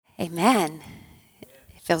Amen.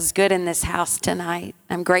 It feels good in this house tonight.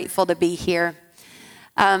 I'm grateful to be here.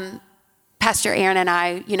 Pastor Aaron and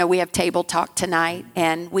I, we have table talk tonight,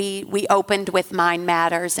 and we opened with Mind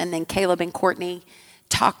Matters, and then Caleb and Courtney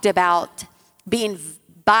talked about being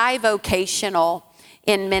bivocational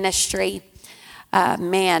in ministry.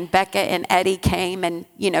 Becca and Eddie came and,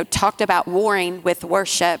 talked about warring with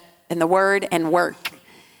worship and the word and work.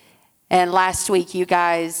 And last week, you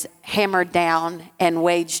guys hammered down and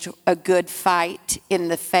waged a good fight in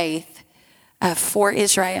the faith for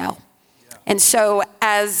Israel. Yeah. And so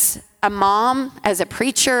as a mom, as a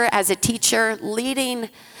preacher, as a teacher, leading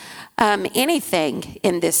anything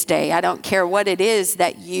in this day, I don't care what it is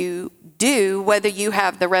that you do, whether you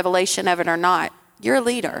have the revelation of it or not, you're a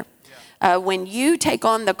leader. Yeah. When you take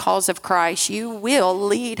on the cause of Christ, you will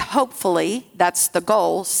lead, hopefully, that's the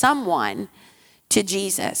goal, someone to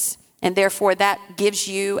Jesus. And therefore, that gives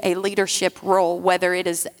you a leadership role, whether it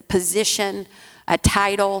is position, a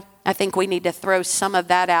title. I think we need to throw some of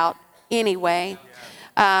that out anyway,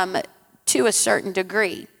 to a certain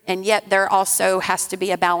degree. And yet there also has to be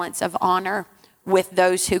a balance of honor with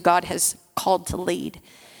those who God has called to lead.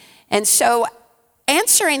 And so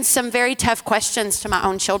answering some very tough questions to my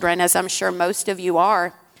own children, as I'm sure most of you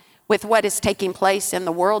are, with what is taking place in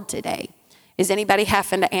the world today. Is anybody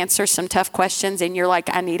having to answer some tough questions and you're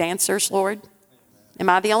like, I need answers, Lord? Am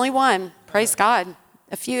I the only one? Praise God.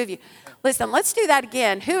 A few of you. Listen, let's do that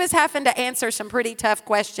again. Who is having to answer some pretty tough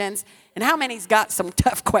questions? And how many's got some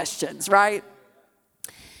tough questions, right?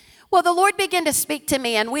 Well, the Lord began to speak to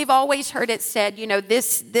me, and we've always heard it said,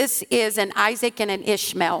 this is an Isaac and an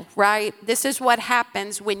Ishmael, right? This is what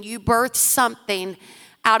happens when you birth something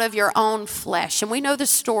out of your own flesh. And we know the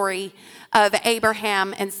story of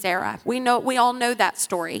Abraham and Sarah. We all know that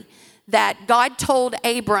story, that God told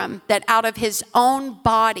Abram that out of his own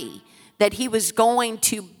body that he was going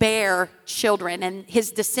to bear children, and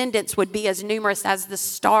his descendants would be as numerous as the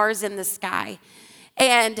stars in the sky.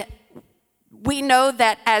 And we know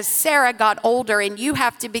that as Sarah got older, and you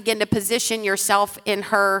have to begin to position yourself in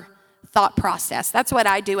her thought process. That's what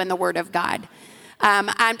I do in the Word of God.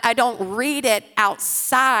 I don't read it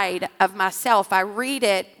outside of myself. I read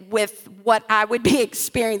it with what I would be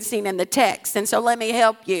experiencing in the text. And so let me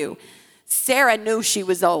help you. Sarah knew she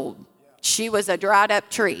was old. She was a dried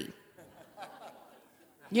up tree.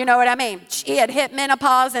 You know what I mean? She had hit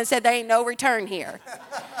menopause and said, there ain't no return here.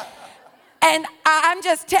 And I'm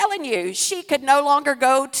just telling you, she could no longer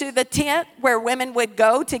go to the tent where women would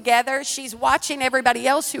go together. She's watching everybody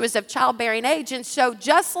else who is of childbearing age. And so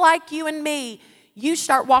just like you and me, you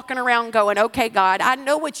start walking around going, okay, God, I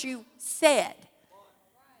know what you said.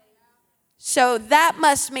 So that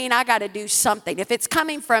must mean I got to do something. If it's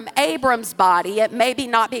coming from Abram's body, it maybe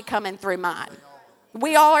not be coming through mine.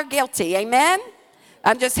 We all are guilty, amen?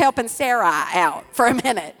 I'm just helping Sarah out for a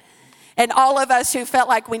minute. And all of us who felt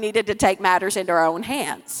like we needed to take matters into our own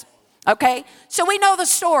hands, okay? So we know the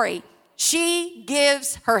story. She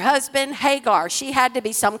gives her husband Hagar. She had to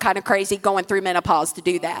be some kind of crazy going through menopause to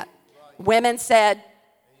do that. Women said,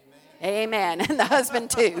 amen. And the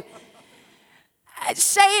husband too.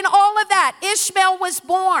 Saying all of that, Ishmael was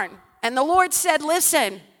born. And the Lord said,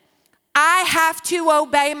 listen, I have to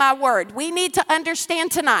obey my word. We need to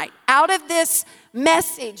understand tonight, out of this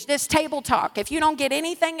message, this table talk, if you don't get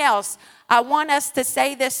anything else, I want us to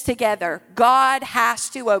say this together. God has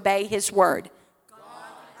to obey his word.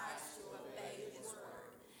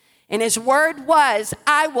 And his word was,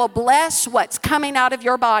 I will bless what's coming out of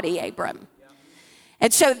your body, Abram.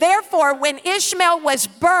 And so therefore, when Ishmael was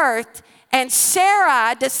birthed and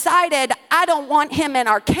Sarah decided, I don't want him in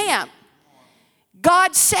our camp,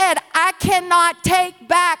 God said, I cannot take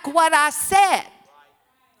back what I said.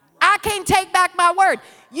 I can't take back my word.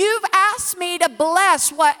 You've asked me to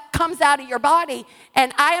bless what comes out of your body,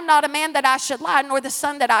 and I am not a man that I should lie, nor the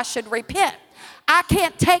son that I should repent. I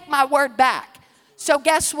can't take my word back. So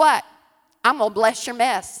guess what? I'm going to bless your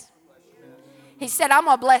mess. He said, I'm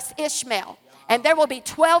going to bless Ishmael. And there will be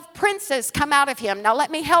 12 princes come out of him. Now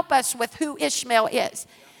let me help us with who Ishmael is.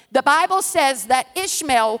 The Bible says that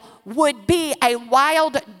Ishmael would be a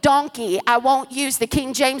wild donkey. I won't use the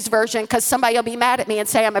King James Version because somebody will be mad at me and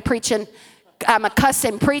say I'm a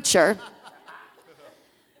cussing preacher.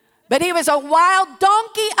 But he was a wild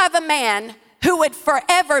donkey of a man who would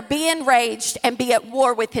forever be enraged and be at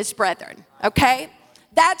war with his brethren, okay?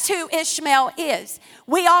 That's who Ishmael is.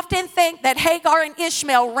 We often think that Hagar and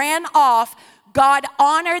Ishmael ran off. God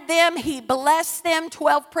honored them. He blessed them.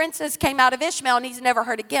 12 princes came out of Ishmael, and he's never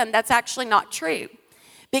heard again. That's actually not true.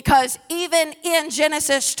 Because even in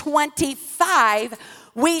Genesis 25,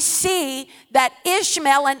 we see that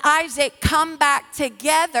Ishmael and Isaac come back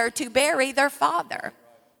together to bury their father.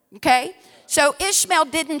 Okay? So Ishmael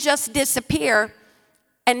didn't just disappear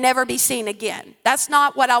and never be seen again. That's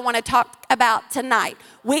not what I want to talk about tonight.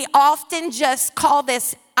 We often just call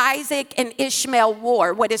this Isaac and Ishmael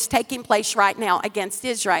war, what is taking place right now against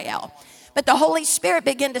Israel. But the Holy Spirit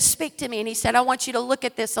began to speak to me, and he said, I want you to look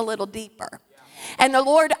at this a little deeper. And the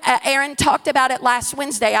Lord, Aaron talked about it last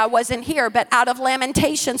Wednesday. I wasn't here, but out of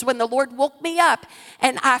Lamentations, when the Lord woke me up,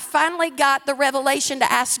 and I finally got the revelation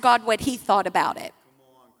to ask God what he thought about it.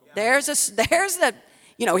 Here's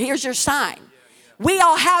your sign. We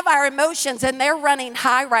all have our emotions, and they're running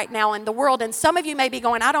high right now in the world. And some of you may be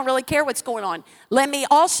going, I don't really care what's going on. Let me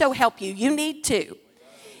also help you. You need to.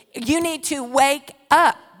 You need to wake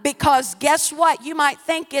up. Because guess what? You might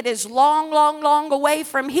think it is long, long, long away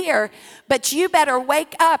from here, but you better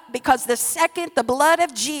wake up, because the second the blood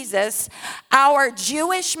of Jesus, our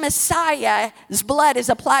Jewish Messiah's blood, is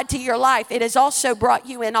applied to your life, it has also brought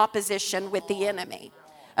you in opposition with the enemy.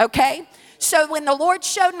 Okay? So when the Lord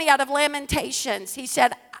showed me out of Lamentations, he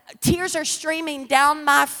said, tears are streaming down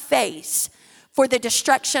my face for the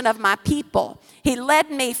destruction of my people. He led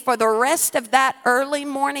me for the rest of that early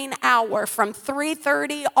morning hour from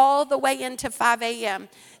 3:30 all the way into 5 a.m.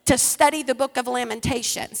 to study the book of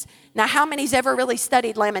Lamentations. Now, how many's ever really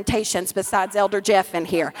studied Lamentations besides Elder Jeff in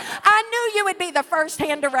here? I knew you would be the first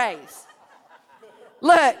hand to raise.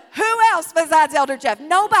 Look, who else besides Elder Jeff?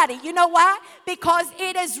 Nobody. You know why? Because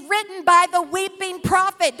it is written by the weeping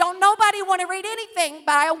prophet. Don't nobody want to read anything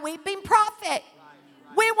by a weeping prophet.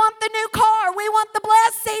 We want the new car. We want the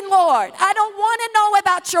blessing, Lord. I don't want to know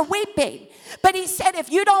about your weeping. But he said,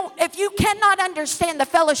 if you cannot understand the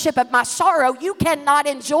fellowship of my sorrow, you cannot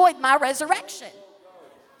enjoy my resurrection.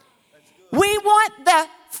 We want the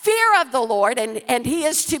fear of the Lord, and he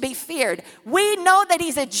is to be feared. We know that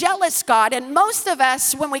he's a jealous God, and most of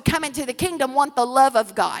us, when we come into the kingdom, want the love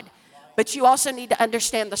of God. But you also need to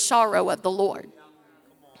understand the sorrow of the Lord.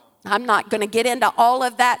 I'm not going to get into all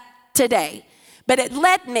of that today. But it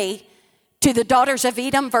led me to the daughters of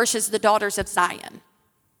Edom versus the daughters of Zion.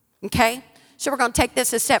 Okay? So we're going to take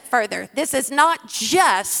this a step further. This is not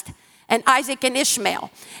just an Isaac and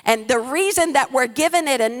Ishmael. And the reason that we're giving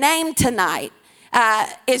it a name tonight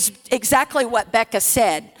is exactly what Becca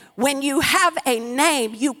said. When you have a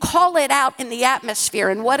name, you call it out in the atmosphere,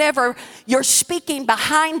 and whatever you're speaking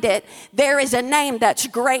behind it, there is a name that's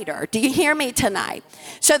greater. Do you hear me tonight?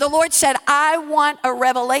 So the Lord said, I want a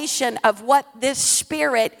revelation of what this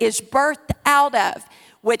spirit is birthed out of,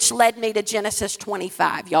 which led me to Genesis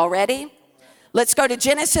 25. Y'all ready? Let's go to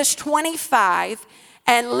Genesis 25,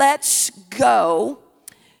 and let's go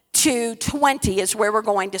to 20 is where we're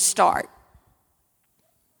going to start.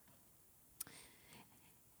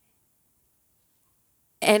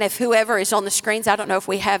 And if whoever is on the screens, I don't know if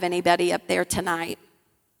we have anybody up there tonight.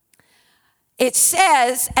 It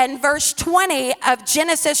says in verse 20 of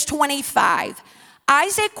Genesis 25,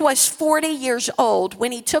 Isaac was 40 years old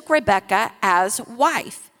when he took Rebekah as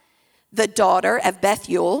wife, the daughter of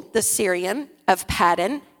Bethuel, the Syrian, of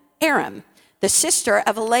Paddan Aram, the sister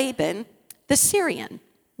of Laban, the Syrian.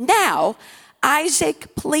 Now,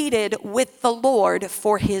 Isaac pleaded with the Lord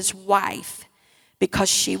for his wife because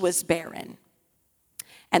she was barren.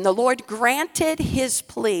 And the Lord granted his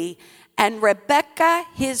plea, and Rebekah,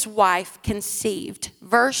 his wife, conceived.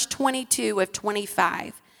 Verse 22 of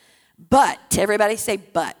 25. But, everybody say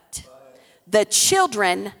but. The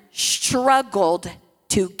children struggled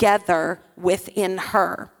together within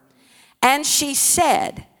her. And she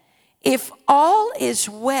said, if all is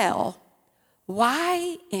well,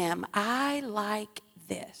 why am I like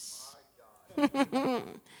this?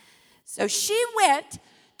 So she went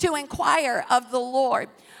to inquire of the Lord.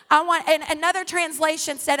 And another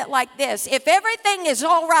translation said it like this: if everything is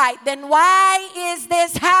all right, then why is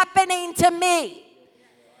this happening to me?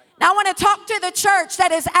 Now I want to talk to the church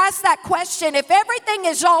that has asked that question. If everything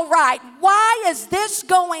is all right, why is this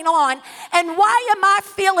going on? And why am I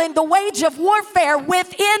feeling the wage of warfare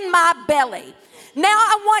within my belly? Now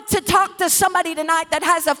I want to talk to somebody tonight that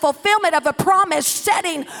has a fulfillment of a promise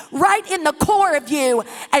setting right in the core of you,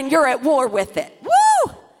 and you're at war with it.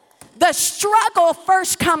 Woo! The struggle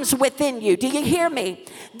first comes within you. Do you hear me?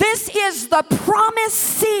 This is the promised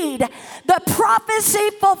seed, the prophecy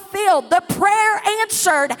fulfilled, the prayer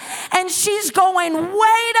answered. And she's going, wait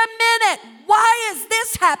a minute, why is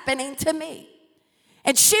this happening to me?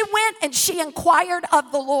 And she went and she inquired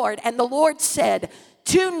of the Lord. And the Lord said,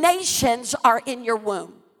 2 nations are in your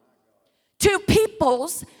womb. 2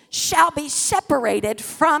 peoples shall be separated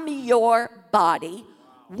from your body.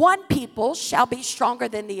 1 people shall be stronger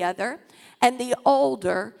than the other, and the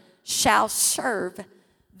older shall serve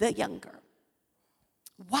the younger.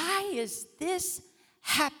 Why is this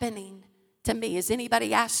happening to me? Has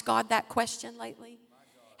anybody asked God that question lately?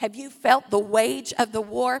 Have you felt the wage of the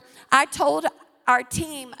war? I told our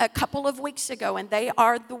team a couple of weeks ago, and they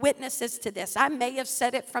are the witnesses to this. I may have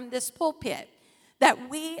said it from this pulpit, that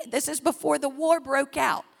this is before the war broke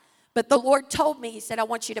out. But the Lord told me, he said, I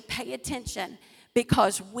want you to pay attention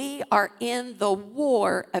because we are in the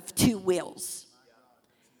war of two wills.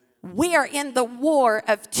 We are in the war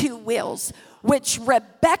of two wills, which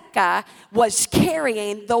Rebecca was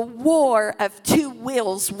carrying the war of two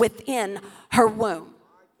wills within her womb.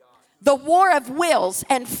 The war of wills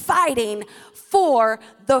and fighting for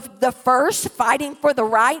the first, fighting for the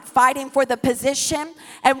right, fighting for the position.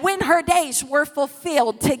 And when her days were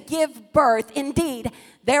fulfilled to give birth, indeed,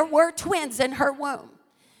 there were twins in her womb.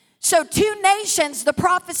 So 2 nations, the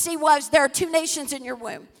prophecy was, there are 2 nations in your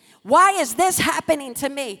womb. Why is this happening to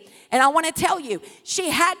me? And I want to tell you,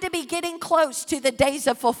 she had to be getting close to the days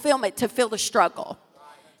of fulfillment to feel the struggle.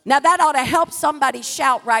 Now that ought to help somebody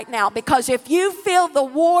shout right now, because if you feel the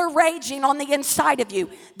war raging on the inside of you,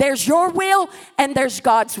 there's your will and there's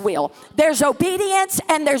God's will. There's obedience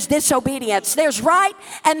and there's disobedience. There's right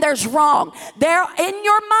and there's wrong. There in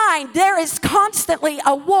your mind, there is constantly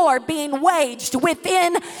a war being waged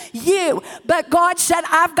within you. But God said,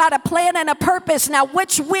 I've got a plan and a purpose. Now,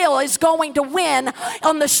 which will is going to win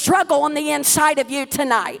on the struggle on the inside of you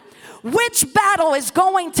tonight? Which battle is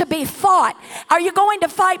going to be fought? Are you going to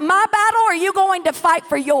fight my battle, or are you going to fight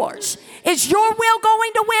for yours? Is your will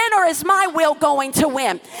going to win, or is my will going to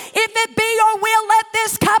win? If it be your will, let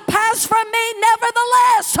this cup pass from me.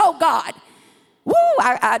 Nevertheless, oh God. Woo,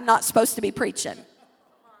 I'm not supposed to be preaching.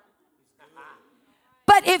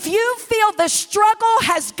 But if you feel the struggle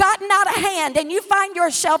has gotten out of hand and you find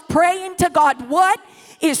yourself praying to God, what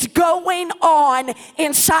is going on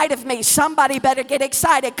inside of me? Somebody better get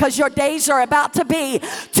excited, because your days are about to be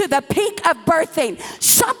to the peak of birthing.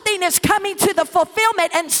 Something is coming to the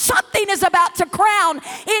fulfillment, and something is about to crown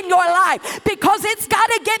in your life, because it's got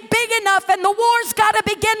to get big enough, and the war's got to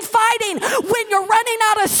begin fighting when you're running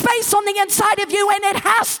out of space on the inside of you, and it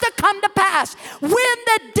has to come to pass when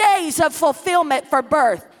the days of fulfillment for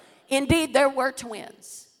birth. Indeed, there were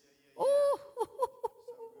twins. Ooh.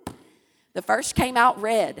 The first came out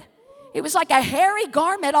red. It was like a hairy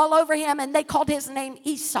garment all over him, and they called his name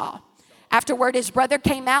Esau. Afterward, his brother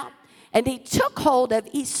came out, and he took hold of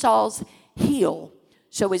Esau's heel.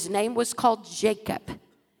 So his name was called Jacob.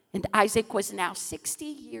 And Isaac was now 60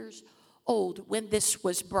 years old when this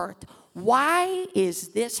was birthed. Why is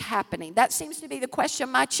this happening? That seems to be the question of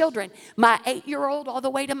my children, my 8-year-old all the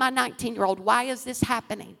way to my 19-year-old. Why is this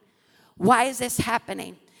happening? Why is this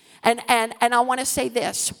happening? And I want to say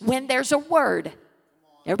this. When there's a word,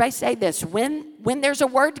 everybody say this. When there's a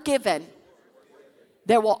word given,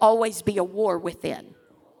 there will always be a war within.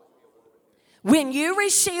 When you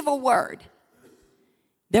receive a word,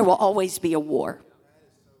 there will always be a war.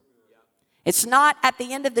 It's not at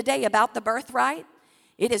the end of the day about the birthright.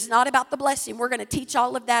 It is not about the blessing. We're going to teach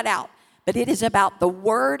all of that out. But it is about the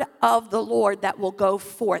word of the Lord that will go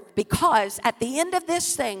forth. Because at the end of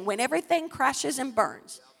this thing, when everything crashes and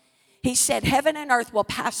burns, he said, heaven and earth will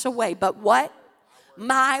pass away, but what?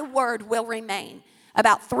 My word will remain.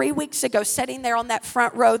 About 3 weeks ago, sitting there on that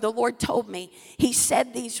front row, the Lord told me, he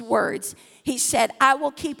said these words. He said, I will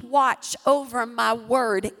keep watch over my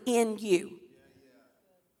word in you.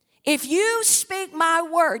 If you speak my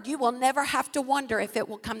word, you will never have to wonder if it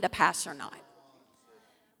will come to pass or not.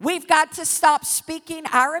 We've got to stop speaking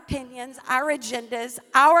our opinions, our agendas,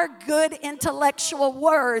 our good intellectual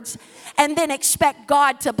words, and then expect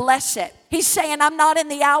God to bless it. He's saying, I'm not in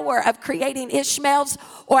the hour of creating Ishmaels,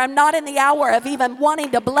 or I'm not in the hour of even wanting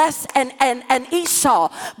to bless an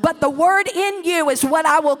Esau. But the word in you is what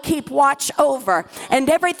I will keep watch over, and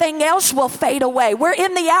everything else will fade away. We're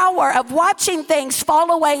in the hour of watching things fall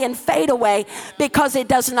away and fade away because it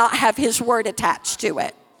does not have his word attached to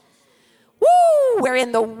it. Woo! We're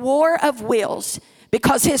in the war of wills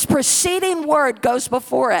because his preceding word goes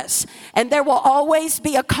before us. And there will always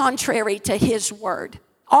be a contrary to his word.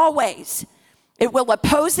 Always. It will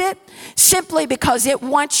oppose it simply because it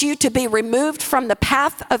wants you to be removed from the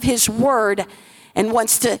path of his word and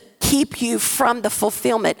wants to keep you from the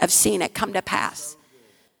fulfillment of seeing it come to pass.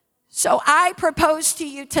 So I propose to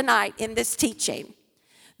you tonight in this teaching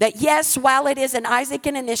that yes, while it is an Isaac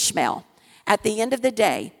and an Ishmael, at the end of the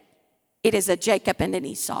day, it is a Jacob and an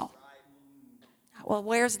Esau. Well,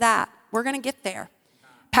 where's that? We're going to get there.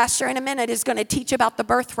 Pastor in a minute is going to teach about the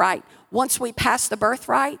birthright. Once we pass the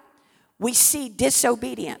birthright, we see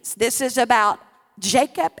disobedience. This is about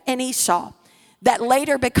Jacob and Esau that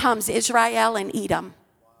later becomes Israel and Edom.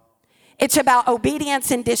 It's about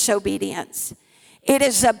obedience and disobedience. It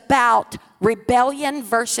is about rebellion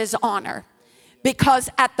versus honor. Because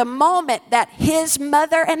at the moment that his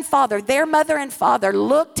mother and father, their mother and father,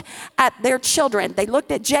 looked at their children, they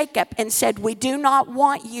looked at Jacob and said, we do not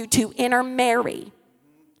want you to intermarry.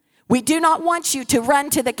 We do not want you to run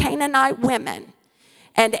to the Canaanite women.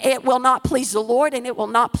 And it will not please the Lord, and it will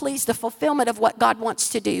not please the fulfillment of what God wants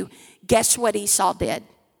to do. Guess what Esau did?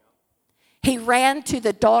 He ran to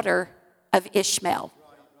the daughter of Ishmael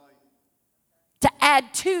to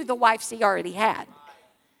add to the wives he already had.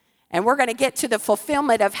 And we're going to get to the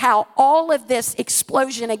fulfillment of how all of this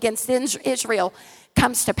explosion against Israel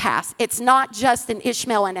comes to pass. It's not just an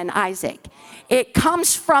Ishmael and an Isaac. It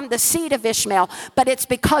comes from the seed of Ishmael, but it's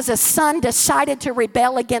because a son decided to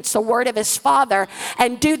rebel against the word of his father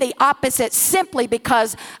and do the opposite simply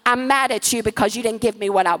because I'm mad at you because you didn't give me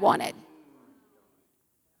what I wanted.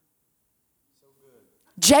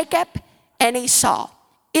 Jacob and Esau,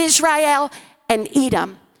 Israel and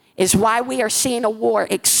Edom, is why we are seeing a war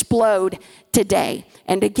explode today.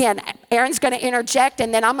 And again, Aaron's going to interject,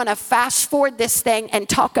 and then I'm going to fast forward this thing and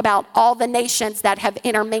talk about all the nations that have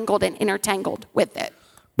intermingled and intertangled with it.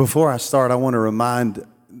 Before I start, I want to remind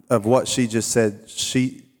of what she just said.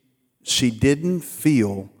 She didn't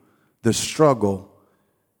feel the struggle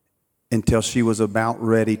until she was about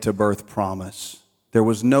ready to birth promise. There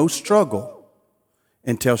was no struggle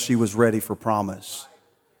until she was ready for promise.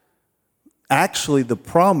 Actually, the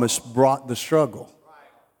promise brought the struggle.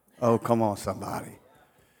 Oh, come on, somebody.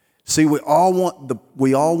 See, we all want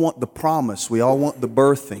the promise. We all want the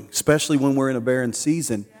birthing, especially when we're in a barren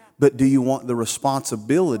season. But do you want the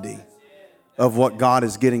responsibility of what God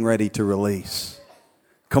is getting ready to release?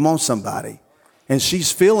 Come on, somebody. And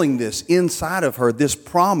she's feeling this inside of her, this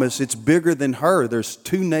promise. It's bigger than her. There's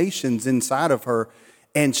two nations inside of her.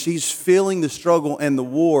 And she's feeling the struggle and the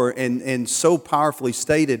war, and so powerfully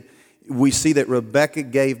stated. We see that Rebekah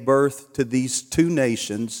gave birth to these two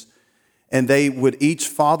nations, and they would each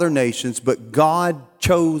father nations, but God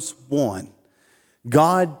chose one.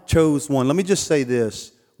 God chose one. Let me just say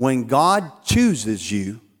this. When God chooses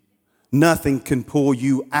you, nothing can pull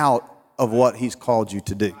you out of what he's called you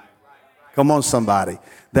to do. Come on, somebody.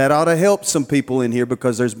 That ought to help some people in here,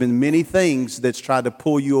 because there's been many things that's tried to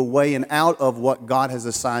pull you away and out of what God has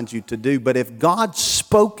assigned you to do. But if God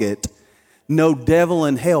spoke it, no devil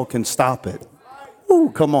in hell can stop it.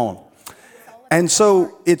 Ooh, come on. And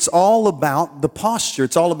so it's all about the posture.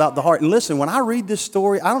 It's all about the heart. And listen, when I read this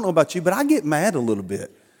story, I don't know about you, but I get mad a little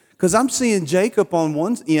bit. Because I'm seeing Jacob on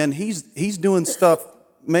one end. He's doing stuff,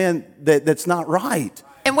 man, that's not right.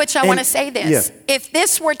 In which I want to say this. Yeah. If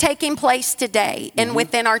this were taking place today and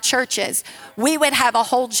within our churches, we would have a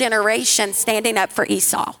whole generation standing up for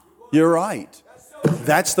Esau. You're right.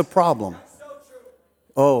 That's the problem.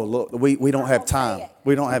 Oh, look, we don't have time.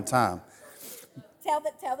 We don't have time. Tell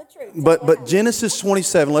the truth. But Genesis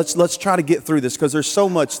 27, let's try to get through this, because there's so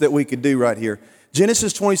much that we could do right here.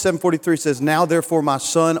 Genesis 27:43 says, now therefore my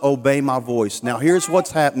son, obey my voice. Now here's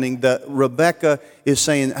what's happening. That Rebekah is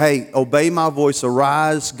saying, hey, obey my voice,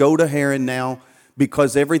 arise, go to Haran now,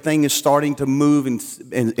 because everything is starting to move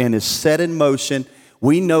and is set in motion.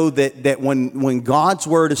 We know that when God's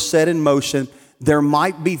word is set in motion, there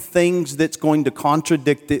might be things that's going to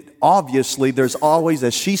contradict it. Obviously, there's always,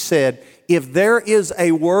 as she said, if there is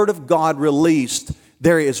a word of God released,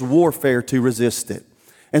 there is warfare to resist it.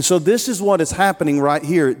 And so this is what is happening right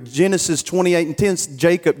here. Genesis 28:10,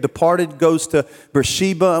 Jacob departed, goes to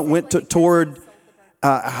Beersheba, went toward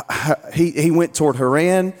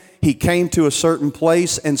Haran. He came to a certain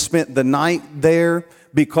place and spent the night there,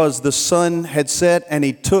 because the sun had set, and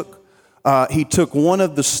he took one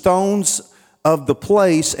of the stones of the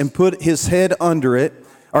place and put his head under it,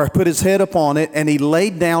 or put his head upon it, and he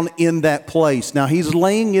laid down in that place. Now he's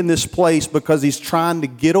laying in this place because he's trying to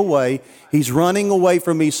get away. He's running away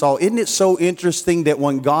from Esau. Isn't it so interesting that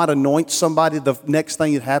when God anoints somebody, the next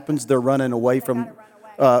thing that happens, they're running away from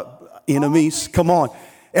enemies? Come on.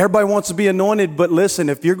 Everybody wants to be anointed, but listen,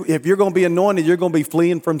 if you're going to be anointed, you're going to be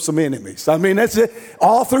fleeing from some enemies. I mean, that's it.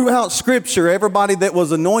 All throughout Scripture, everybody that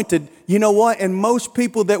was anointed, you know what? And most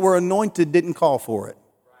people that were anointed didn't call for it.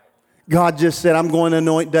 God just said, I'm going to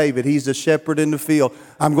anoint David. He's the shepherd in the field.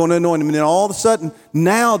 I'm going to anoint him. And then all of a sudden,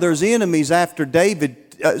 now there's enemies after David.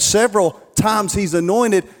 Several times he's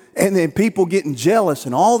anointed, and then people getting jealous,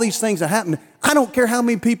 and all these things are happening. I don't care how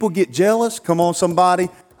many people get jealous. Come on, somebody.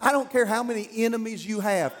 I don't care how many enemies you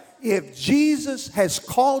have. If Jesus has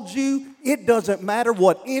called you, it doesn't matter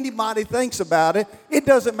what anybody thinks about it. It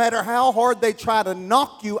doesn't matter how hard they try to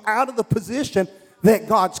knock you out of the position. that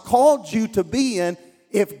God's called you to be in,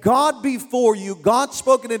 if God be for you, God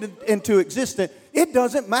spoken it into existence, it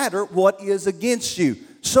doesn't matter what is against you.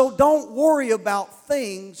 So don't worry about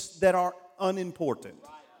things that are unimportant.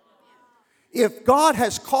 If God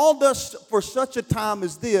has called us for such a time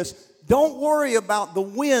as this, don't worry about the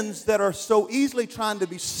winds that are so easily trying to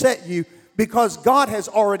beset you, because God has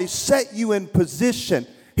already set you in position.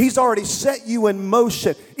 He's already set you in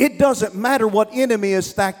motion. It doesn't matter what enemy is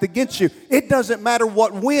stacked against you. It doesn't matter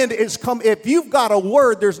what wind is coming. If you've got a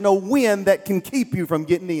word, there's no wind that can keep you from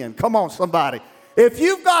getting in. Come on, somebody. If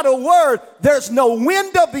you've got a word, there's no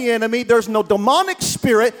wind of the enemy. There's no demonic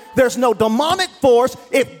spirit. There's no demonic force.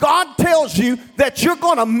 If God tells you that you're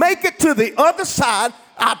going to make it to the other side,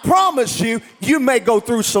 I promise you, you may go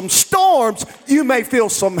through some storms, you may feel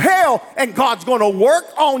some hell, and God's going to work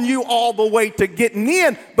on you all the way to getting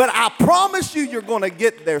in, but I promise you, you're going to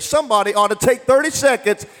get there. Somebody ought to take 30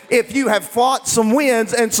 seconds. If you have fought some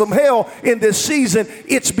winds and some hell in this season,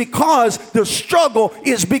 it's because the struggle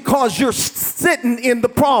is because you're sitting in the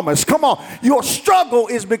promise. Come on. Your struggle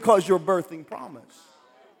is because you're birthing promise.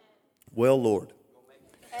 Well, Lord.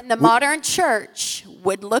 And the modern church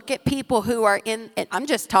would look at people who are in, I'm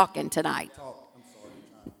just talking tonight.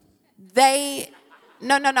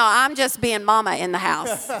 No, I'm just being mama in the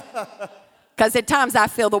house. Because at times I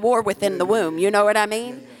feel the war within the womb, you know what I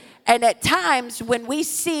mean? And at times when we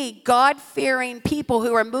see God-fearing people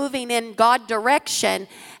who are moving in God direction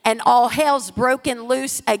and all hell's broken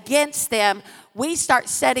loose against them, we start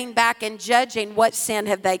setting back and judging what sin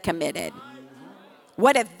have they committed.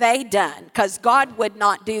 What have they done? Because God would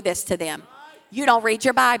not do this to them. You don't read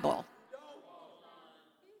your Bible.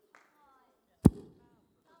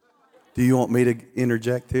 Do you want me to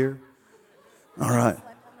interject here? All right.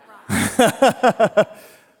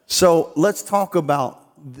 So let's talk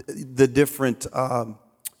about the different,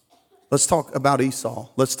 let's talk about Esau.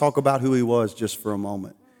 Let's talk about who he was just for a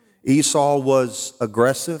moment. Esau was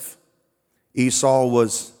aggressive. Esau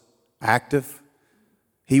was active.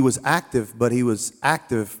 He was active, but he was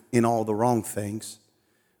active in all the wrong things.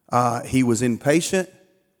 He was impatient.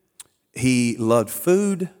 He loved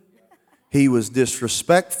food. He was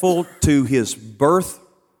disrespectful to his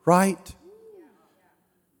birthright.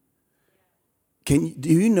 Do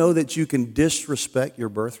you know that you can disrespect your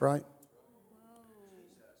birthright?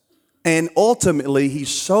 And ultimately, he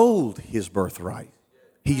sold his birthright.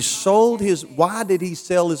 Why did he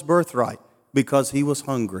sell his birthright? Because he was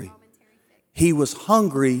hungry. He was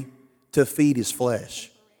hungry to feed his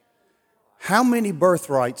flesh. How many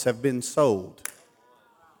birthrights have been sold?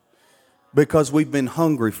 Because we've been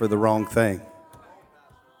hungry for the wrong thing.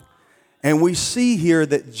 And we see here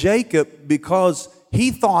that Jacob, because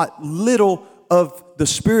he thought little of the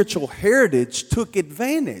spiritual heritage, took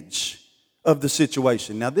advantage of the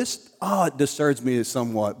situation. Now this, it disturbs me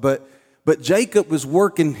somewhat, but Jacob was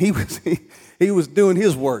working, he was doing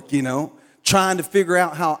his work, trying to figure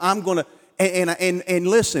out how I'm going to. And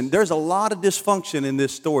listen, there's a lot of dysfunction in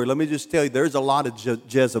this story. Let me just tell you, there's a lot of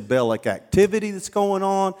Jezebelic activity that's going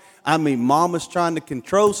on. I mean, mama's trying to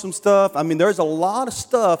control some stuff. I mean, there's a lot of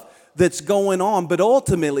stuff that's going on. But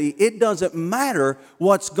ultimately, it doesn't matter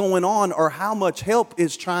what's going on or how much help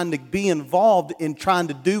is trying to be involved in trying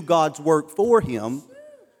to do God's work for him.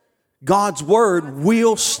 God's word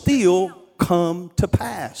will still come to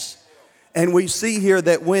pass. And we see here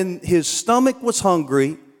that when his stomach was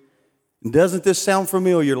hungry, doesn't this sound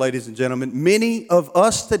familiar, ladies and gentlemen? Many of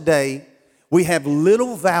us today, we have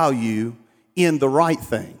little value in the right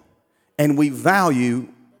thing, and we value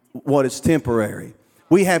what is temporary.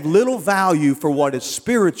 We have little value for what is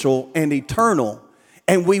spiritual and eternal,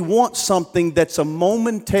 and we want something that's a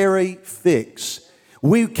momentary fix.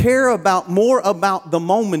 We care more about the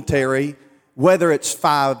momentary, whether it's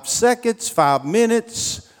 5 seconds, 5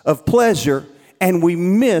 minutes of pleasure, and we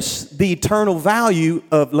miss the eternal value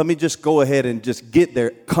of, let me just go ahead and just get there,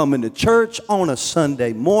 coming to church on a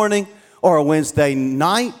Sunday morning or a Wednesday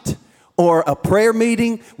night or a prayer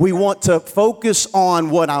meeting. We want to focus on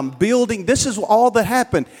what I'm building. This is all that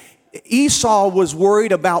happened. Esau was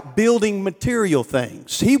worried about building material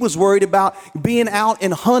things. He was worried about being out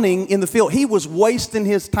and hunting in the field. He was wasting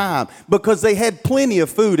his time because they had plenty of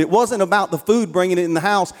food. It wasn't about the food bringing it in the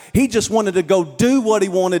house. He just wanted to go do what he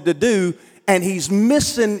wanted to do. And he's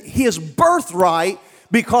missing his birthright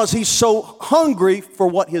because he's so hungry for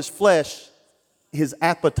what his flesh, his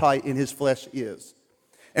appetite in his flesh is.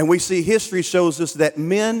 And we see history shows us that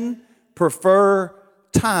men prefer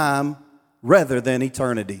time rather than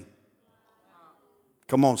eternity.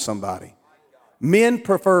 Come on, somebody. Men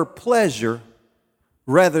prefer pleasure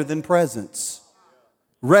rather than presence,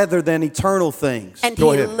 rather than eternal things. And he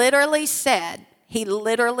literally said, He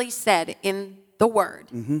literally said in the word,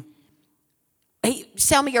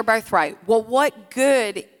 sell me your birthright. Well, what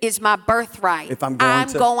good is my birthright if I'm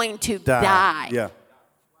going to die? Yeah.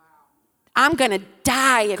 I'm going to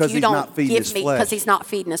die if you don't give me, because he's not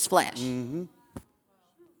feeding his flesh. Mm-hmm.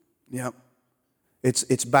 Yep.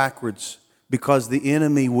 It's backwards, because the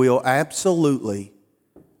enemy will absolutely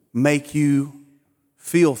make you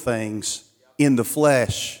feel things in the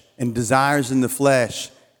flesh and desires in the flesh.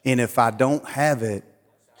 And if I don't have it,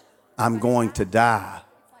 I'm going to die.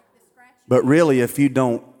 But really, if you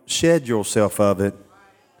don't shed yourself of it,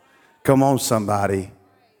 come on, somebody,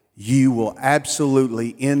 you will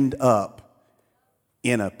absolutely end up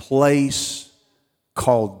in a place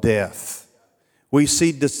called death. We see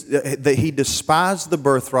that he despised the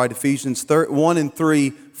birthright. Ephesians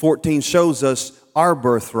 1:3-14 shows us our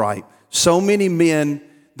birthright. So many men,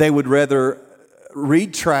 they would rather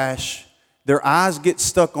read trash, their eyes get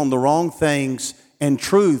stuck on the wrong things, and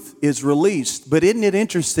truth is released. But isn't it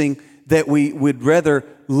interesting that we would rather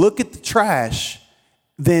look at the trash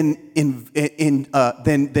than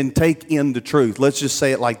take in the truth? Let's just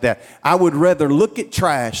say it like that. I would rather look at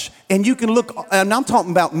trash, and you can look, and I'm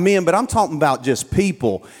talking about men, but I'm talking about just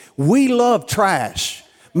people. We love trash.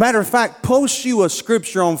 Matter of fact, post you a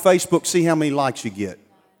scripture on Facebook, see how many likes you get.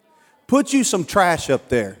 Put you some trash up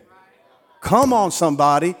there. Come on,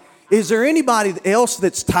 somebody. Is there anybody else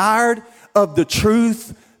that's tired of the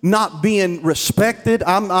truth not being respected?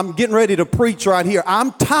 I'm getting ready to preach right here.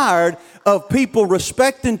 I'm tired of people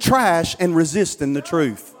respecting trash and resisting the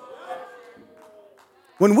truth.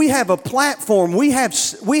 When we have a platform, we have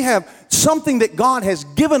something that God has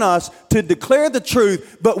given us to declare the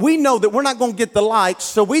truth, but we know that we're not going to get the likes,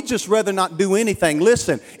 so we just rather not do anything.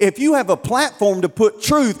 Listen, if you have a platform to put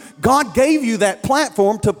truth, God gave you that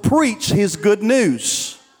platform to preach his good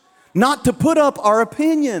news, not to put up our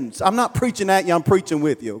opinions. I'm not preaching at you, I'm preaching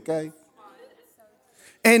with you, okay?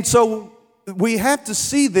 And so we have to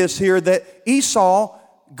see this here, that Esau,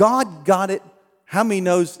 God got it. How many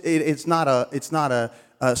knows it's not a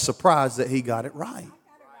surprise that he got it right?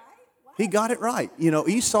 He got it right. You know,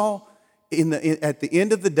 Esau, at the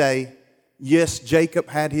end of the day, yes, Jacob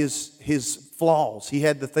had his flaws. He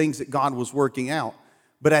had the things that God was working out.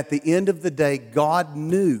 But at the end of the day, God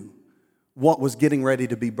knew what was getting ready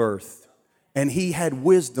to be birthed. And he had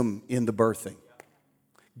wisdom in the birthing.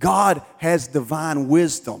 God has divine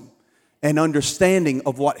wisdom and understanding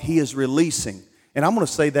of what he is releasing. And I'm going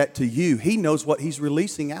to say that to you. He knows what he's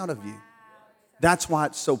releasing out of you. That's why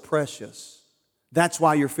it's so precious. That's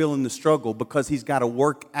why you're feeling the struggle, because he's got to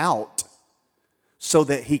work out so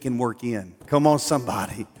that he can work in. Come on,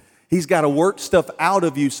 somebody. He's got to work stuff out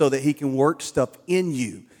of you so that he can work stuff in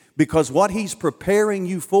you. Because what he's preparing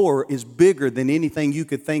you for is bigger than anything you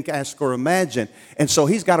could think, ask, or imagine. And so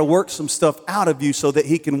he's got to work some stuff out of you so that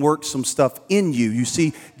he can work some stuff in you. You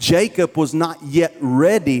see, Jacob was not yet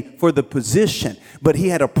ready for the position, but he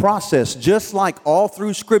had a process. Just like all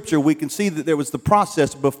through Scripture, we can see that there was the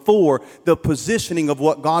process before the positioning of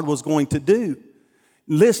what God was going to do.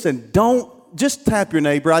 Listen, just tap your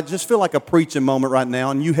neighbor. I just feel like a preaching moment right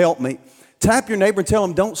now, and you help me. Tap your neighbor and tell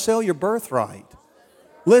him, don't sell your birthright.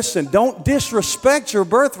 Listen, don't disrespect your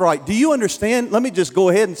birthright. Do you understand? Let me just go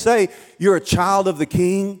ahead and say, you're a child of the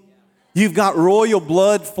King. You've got royal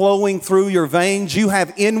blood flowing through your veins. You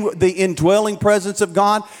have the indwelling presence of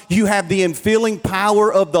God. You have the infilling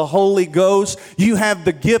power of the Holy Ghost. You have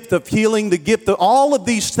the gift of healing, the gift of all of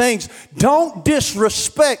these things. Don't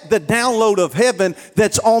disrespect the download of heaven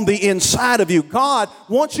that's on the inside of you. God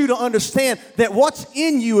wants you to understand that what's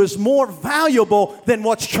in you is more valuable than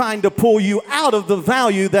what's trying to pull you out of the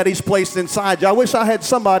value that he's placed inside you. I wish I had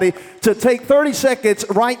somebody to take 30 seconds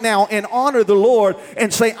right now and honor the Lord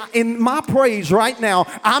and say, in my praise right now,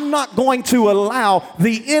 I'm not going to allow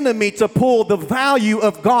the enemy to pull the value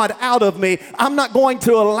of God out of me. I'm not going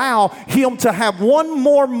to allow him to have one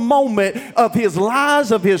more moment of his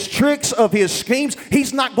lies, of his tricks, of his schemes.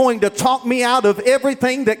 He's not going to talk me out of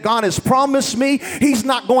everything that God has promised me. He's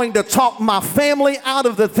not going to talk my family out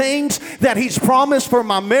of the things that he's promised for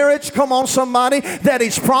my marriage. Come on, somebody. That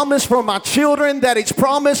he's promised for my children, that he's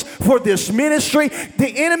promised for this ministry.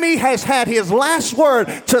 The enemy has had his last word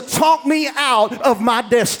to talk me out of my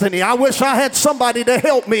destiny. I wish I had somebody to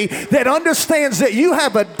help me that understands that you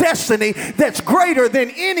have a destiny that's greater than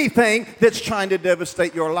anything that's trying to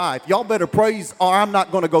devastate your life. Y'all better praise, or I'm not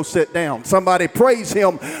going to go sit down. Somebody praise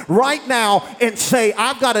him right now and say,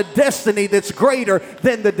 I've got a destiny that's greater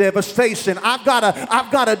than the devastation. I've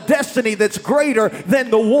got a destiny that's greater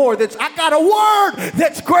than the war. I got a word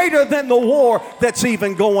that's greater than the war that's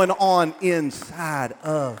even going on inside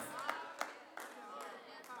of.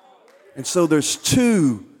 And so there's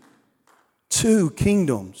two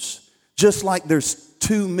kingdoms. Just like there's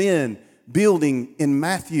two men building in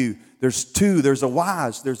Matthew, there's a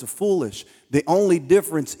wise, there's a foolish. The only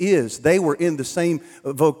difference is they were in the same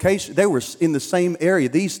vocation. They were in the same area.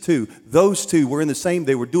 Those two were in the same,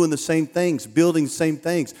 they were doing the same things, building the same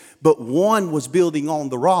things. But one was building on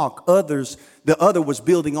the rock, the other was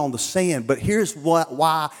building on the sand. But here's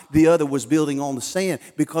why the other was building on the sand,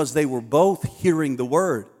 because they were both hearing the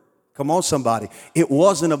word. Come on, somebody. It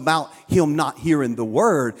wasn't about him not hearing the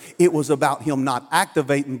word. It was about him not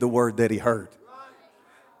activating the word that he heard.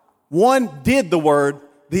 One did the word,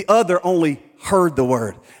 the other only heard the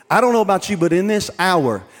word. I don't know about you, but in this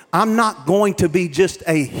hour, I'm not going to be just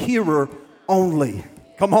a hearer only.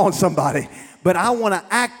 Come on, somebody. But I want to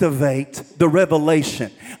activate the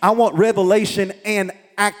revelation. I want revelation and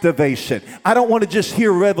activation. I don't want to just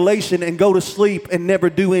hear revelation and go to sleep and never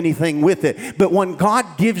do anything with it. But when God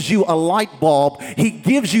gives you a light bulb, he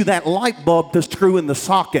gives you that light bulb to screw in the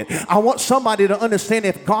socket. I want somebody to understand,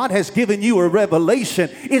 if God has given you a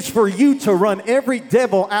revelation, it's for you to run every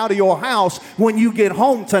devil out of your house when you get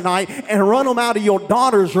home tonight, and run them out of your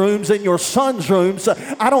daughter's rooms and your son's rooms.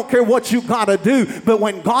 I don't care what you got to do, but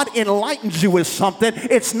when God enlightens you with something,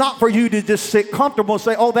 it's not for you to just sit comfortable and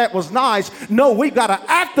say, oh, that was nice. No, we've got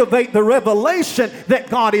to activate the revelation that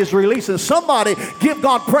God is releasing. Somebody give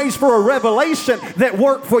God praise for a revelation that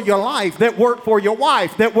worked for your life, that worked for your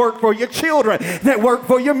wife, that worked for your children, that worked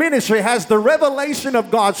for your ministry. Has the revelation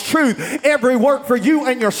of God's truth every work for you,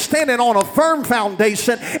 and you're standing on a firm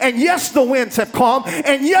foundation. And yes, the winds have come,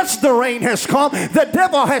 and yes, the rain has come. The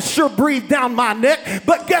devil has sure breathed down my neck,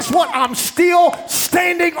 but guess what? I'm still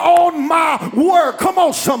standing on my word. Come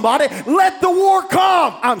on, somebody. Let the war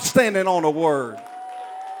come. I'm standing on a word.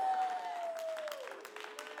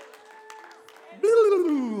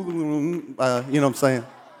 You know what I'm saying?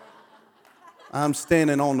 I'm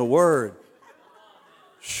standing on the word.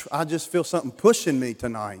 I just feel something pushing me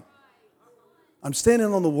tonight. I'm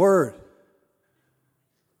standing on the word.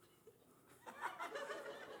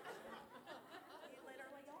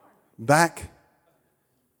 Back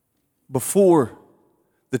before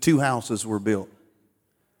the two houses were built,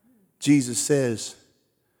 Jesus says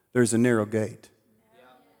there's a narrow gate.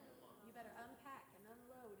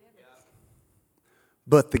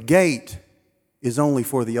 But the gate is only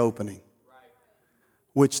for the opening,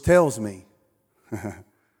 which tells me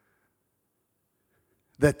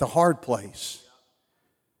that the hard place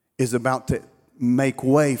is about to make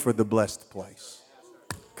way for the blessed place.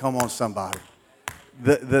 Come on, somebody.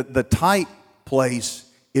 The tight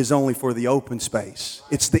place is only for the open space.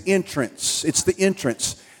 It's the entrance. It's the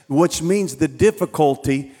entrance, which means the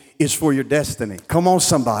difficulty is for your destiny. Come on,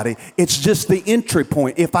 somebody. It's just the entry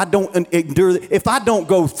point. If I don't endure, if I don't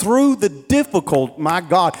go through the difficult, my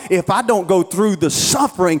God, if I don't go through the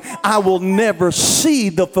suffering, I will never see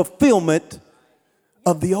the fulfillment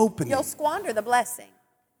of the opening. You'll squander the blessing.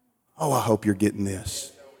 Oh, I hope you're getting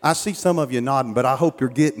this. I see some of you nodding, but I hope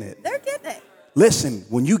you're getting it. They're getting it. Listen,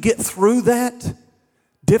 when you get through that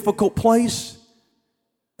difficult place,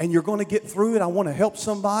 and you're going to get through it, I want to help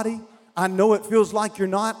somebody. I know it feels like you're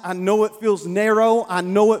not. I know it feels narrow. I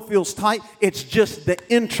know it feels tight. It's just the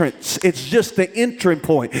entrance. It's just the entry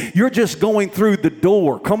point. You're just going through the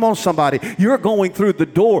door. Come on, somebody. You're going through the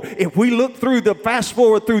door. If we look fast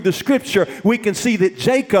forward through the scripture, we can see that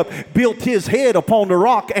Jacob built his head upon the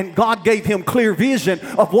rock, and God gave him clear vision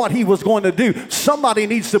of what he was going to do. Somebody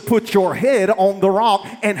needs to put your head on the rock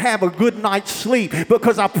and have a good night's sleep,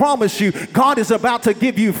 because I promise you, God is about to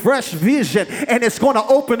give you fresh vision, and it's going to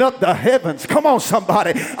open up the heavens. Come on,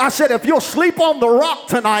 somebody. I said, if you'll sleep on the rock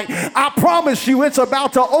tonight, I promise you it's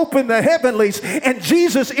about to open the heavenlies, and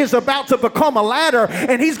Jesus is about to become a ladder,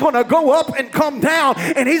 and he's going to go up and come down,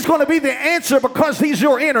 and he's going to be the answer, because he's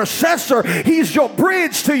your intercessor. He's your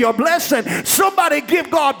bridge to your blessing. Somebody give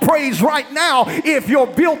God praise right now if you're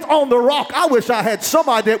built on the rock. I wish I had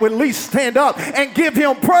somebody that would at least stand up and give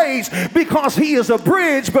him praise, because he is a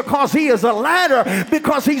bridge, because he is a ladder,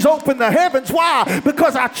 because he's opened the heavens. Why?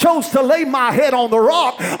 Because I chose to lay my head on the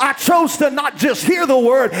rock. I chose to not just hear the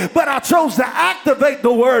word, but I chose to activate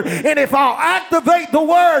the word. And if I'll activate the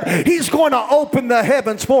word, he's going to open the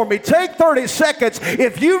heavens for me. Take 30 seconds.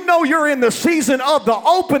 If you know you're in the season of the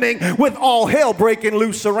opening with all hell breaking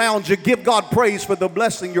loose around you, give God praise for the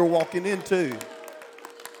blessing you're walking into.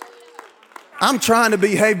 I'm trying to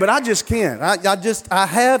behave, but I just can't. I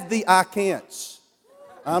have the I can'ts.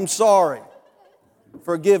 I'm sorry.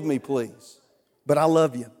 Forgive me, please. But I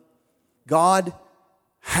love you. God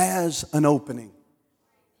has an opening.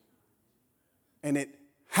 And it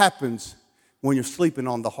happens when you're sleeping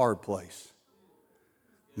on the hard place.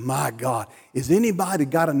 My God. Is anybody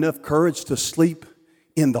got enough courage to sleep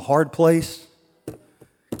in the hard place?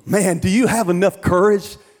 Man, do you have enough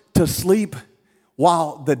courage to sleep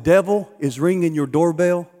while the devil is ringing your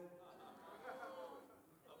doorbell?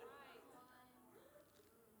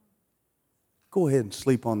 Go ahead and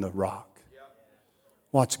sleep on the rock.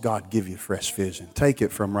 Watch God give you fresh vision. Take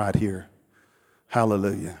it from right here.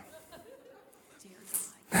 Hallelujah.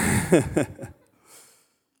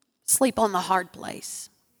 Sleep on the hard place.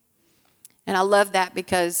 And I love that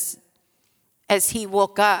because as he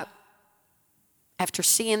woke up after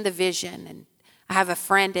seeing the vision, and I have a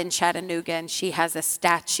friend in Chattanooga, and she has a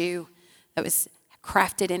statue that was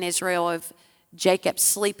crafted in Israel of Jacob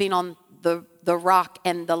sleeping on the rock,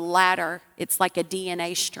 and the ladder, it's like a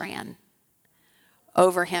DNA strand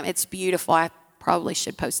over him. It's beautiful. I probably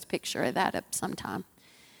should post a picture of that up sometime.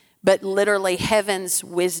 But literally heaven's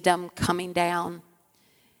wisdom coming down,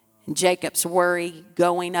 and Jacob's worry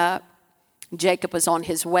going up. Jacob was on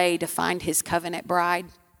his way to find his covenant bride.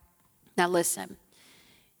 Now listen,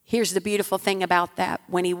 here's the beautiful thing about that.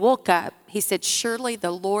 When he woke up, he said, surely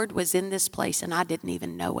the Lord was in this place and I didn't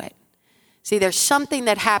even know it. See, there's something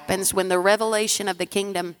that happens when the revelation of the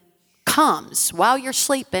kingdom comes while you're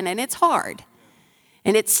sleeping, and it's hard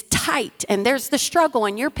and it's tight and there's the struggle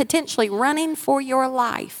and you're potentially running for your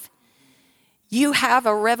life. You have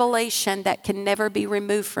a revelation that can never be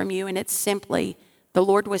removed from you, and it's simply, the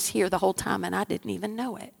Lord was here the whole time and I didn't even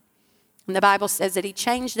know it. And the Bible says that he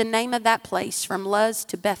changed the name of that place from Luz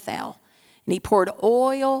to Bethel, and he poured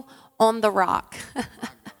oil on the rock.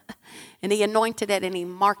 And he anointed it and he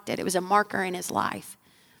marked it. It was a marker in his life.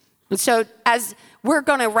 And so as we're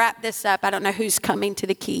going to wrap this up, I don't know who's coming to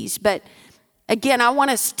the keys, but again, I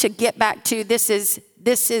want us to get back to this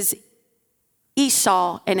is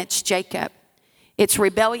Esau and it's Jacob. It's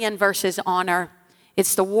rebellion versus honor.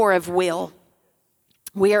 It's the war of will.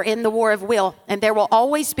 We are in the war of will, and there will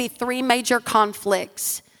always be three major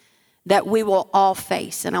conflicts that we will all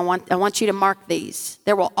face. And I want you to mark these.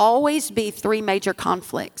 There will always be three major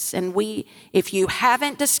conflicts. And if you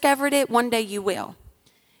haven't discovered it, one day you will.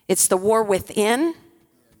 It's the war within.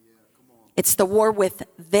 It's the war with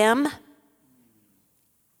them.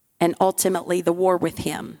 And ultimately the war with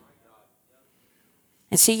him.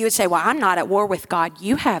 And see, you would say, well, I'm not at war with God.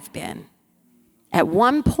 You have been. At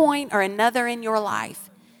one point or another in your life,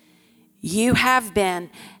 you have been.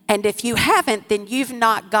 And if you haven't, then you've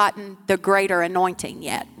not gotten the greater anointing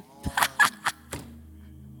yet.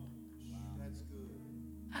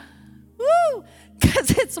 Woo!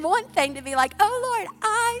 Because it's one thing to be like, oh, Lord,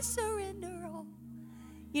 I surrender all.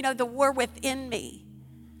 You know, the war within me.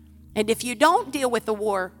 And if you don't deal with the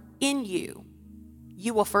war in you,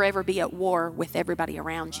 you will forever be at war with everybody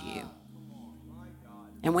around you.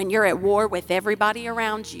 And when you're at war with everybody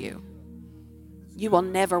around you, you will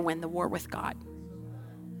never win the war with God.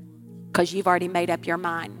 Because you've already made up your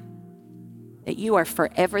mind that you are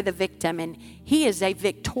forever the victim, and he is a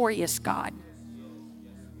victorious God.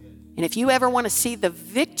 And if you ever want to see the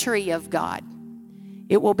victory of God,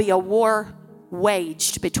 it will be a war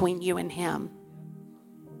waged between you and him.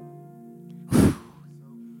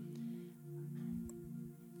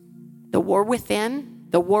 The war within,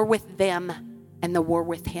 the war with them, and the war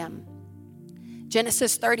with him.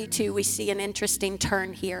 Genesis 32, we see an interesting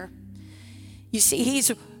turn here. You see,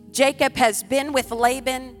 Jacob has been with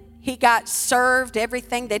Laban. He got served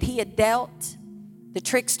everything that he had dealt. The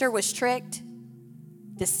trickster was tricked,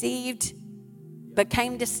 deceived,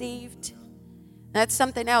 became deceived. That's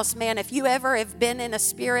something else, man. If you ever have been in a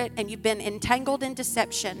spirit and you've been entangled in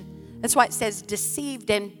deception, that's why it says deceived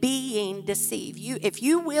and being deceived. If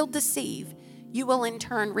you will deceive, you will in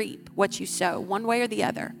turn reap what you sow, one way or the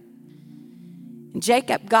other. And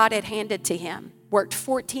Jacob, God had handed to him, worked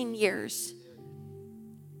 14 years,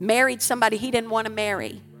 married somebody he didn't want to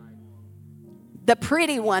marry. The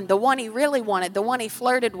pretty one, the one he really wanted, the one he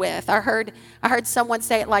flirted with. I heard someone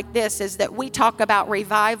say it like this, is that we talk about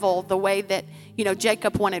revival the way that,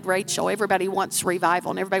 Jacob wanted Rachel. Everybody wants revival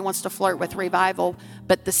and everybody wants to flirt with revival,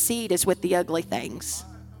 but the seed is with the ugly things.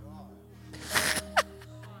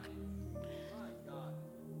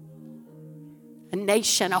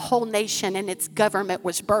 A whole nation and its government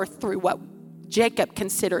was birthed through what Jacob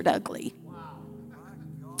considered ugly.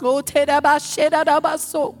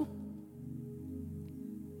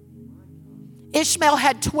 Ishmael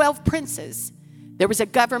had 12 princes. There was a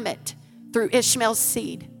government through Ishmael's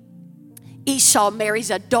seed. Esau marries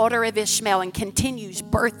a daughter of Ishmael and continues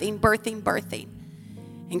birthing.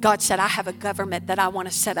 And God said, I have a government that I want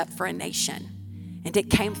to set up for a nation. And it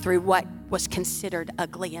came through what was considered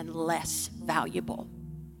ugly and less valuable.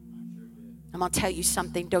 I'm going to tell you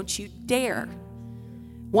something. Don't you dare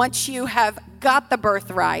Once you have got the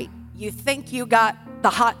birthright, you think you got the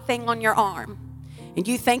hot thing on your arm, and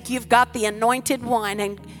you think you've got the anointed one,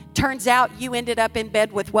 and turns out you ended up in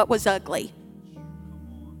bed with what was ugly.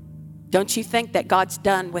 Don't you think that God's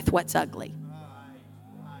done with what's ugly?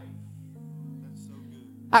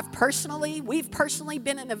 We've personally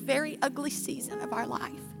been in a very ugly season of our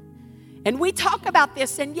life. And we talk about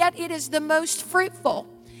this, and yet it is the most fruitful.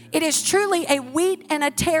 It is truly a wheat and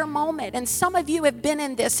a tare moment. And some of you have been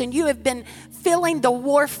in this, and you have been feeling the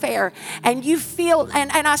warfare. And you feel,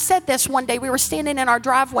 and I said this one day, we were standing in our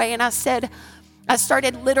driveway, and I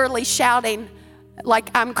started literally shouting like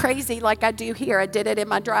I'm crazy, like I do here. I did it in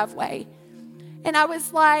my driveway. And I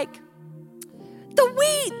was like, the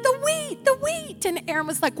wheat, the wheat, the wheat. And Aaron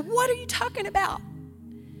was like, what are you talking about?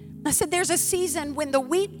 I said, there's a season when the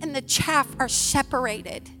wheat and the chaff are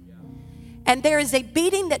separated. And there is a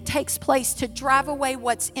beating that takes place to drive away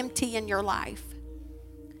what's empty in your life.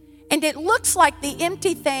 And it looks like the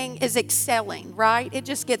empty thing is excelling, right? It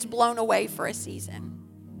just gets blown away for a season.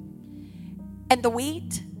 And the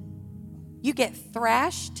wheat, you get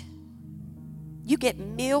thrashed, you get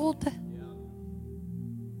milled,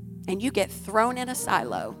 and you get thrown in a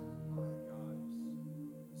silo.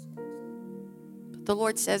 But the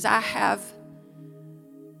Lord says, I have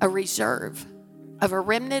a reserve of a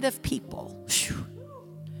remnant of people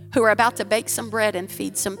who are about to bake some bread and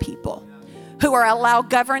feed some people, who are allow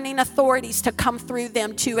governing authorities to come through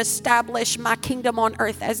them to establish my kingdom on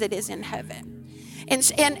earth as it is in heaven.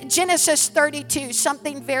 In Genesis 32,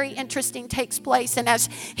 something very interesting takes place. And as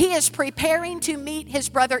he is preparing to meet his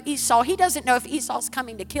brother Esau, he doesn't know if Esau's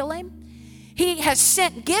coming to kill him. He has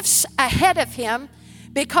sent gifts ahead of him,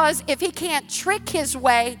 because if he can't trick his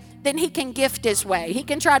way, then he can gift his way. He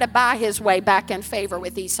can try to buy his way back in favor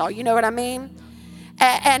with Esau. You know what I mean?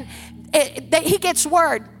 And he gets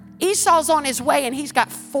word. Esau's on his way, and he's got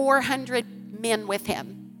 400 men with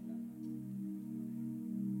him.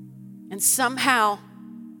 And somehow,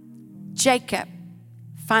 Jacob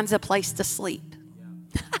finds a place to sleep.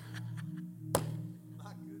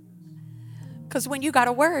 Because when you got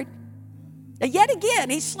a word, yet again,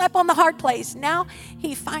 he slept on the hard place. Now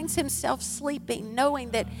he finds himself sleeping,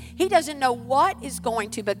 knowing that he doesn't know what is going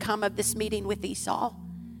to become of this meeting with Esau.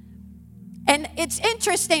 And it's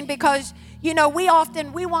interesting because, we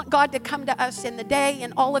want God to come to us in the day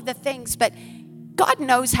and all of the things, but God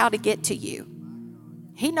knows how to get to you.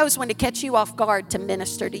 He knows when to catch you off guard to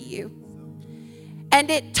minister to you.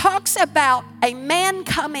 And it talks about a man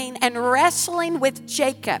coming and wrestling with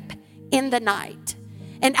Jacob in the night.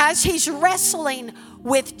 And as he's wrestling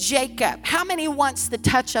with Jacob, how many wants the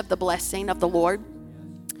touch of the blessing of the Lord?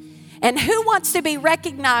 And who wants to be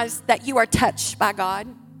recognized that you are touched by God?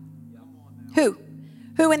 Who?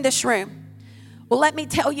 Who in this room? Well, let me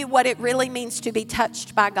tell you what it really means to be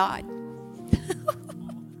touched by God.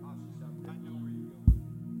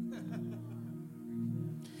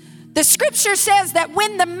 The scripture says that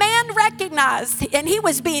when the man recognized, and he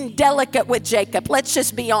was being delicate with Jacob, let's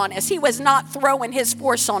just be honest. He was not throwing his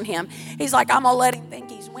force on him. He's like, I'm going to let him think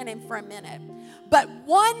he's winning for a minute. But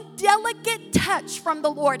one delicate touch from the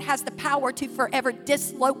Lord has the power to forever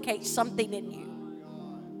dislocate something in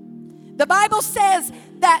you. The Bible says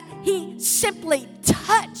that he simply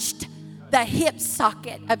touched the hip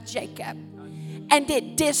socket of Jacob, and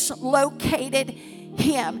it dislocated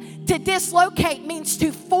him. To dislocate means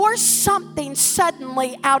to force something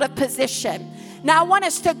suddenly out of position. Now I want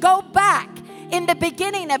us to go back in the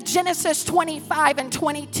beginning of Genesis 25 and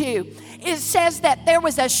 22. It says that there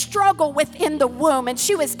was a struggle within the womb, and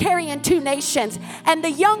she was carrying two nations, and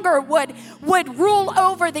the younger would rule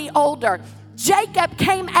over the older. Jacob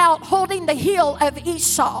came out holding the heel of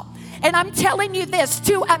Esau. And I'm telling you this,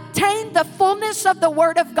 to obtain the fullness of the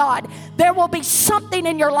word of God, there will be something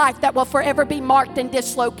in your life that will forever be marked and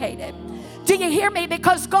dislocated. Do you hear me?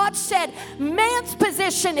 Because God said, man's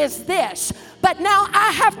position is this, but now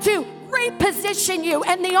I have to reposition you.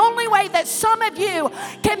 And the only way that some of you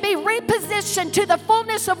can be repositioned to the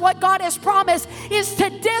fullness of what God has promised is to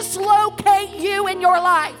dislocate you in your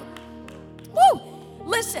life. Woo!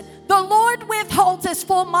 Listen, the Lord withholds his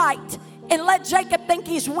full might and let Jacob think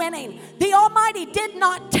he's winning. The Almighty did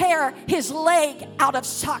not tear his leg out of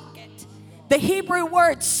socket. The Hebrew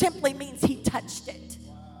word simply means he touched it.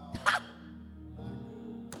 I'm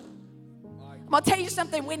going to tell you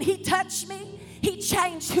something. When he touched me, he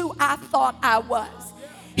changed who I thought I was.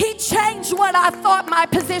 He changed what I thought my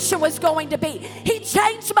position was going to be. He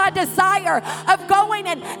changed my desire of going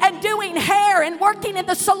and doing hair and working in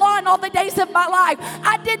the salon all the days of my life.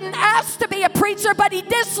 I didn't ask to be a preacher, but he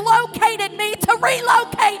dislocated me to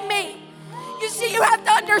relocate me. You see, you have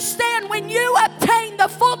to understand, when you obtain the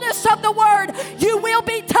full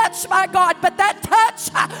touch, my God, but that touch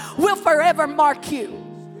will forever mark you.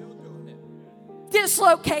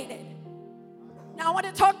 Dislocated. Now, I want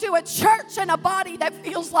to talk to a church and a body that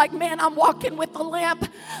feels like, man, I'm walking with a limp.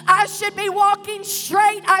 I should be walking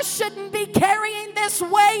straight. I shouldn't be carrying this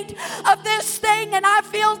weight of this thing, and I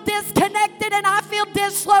feel disconnected and I feel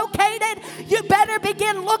dislocated. You better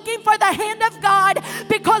begin looking for the hand of God,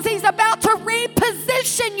 because He's about to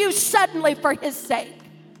reposition you suddenly for His sake.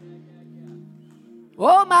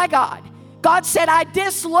 Oh, my God. God said, I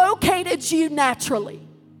dislocated you naturally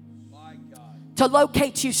to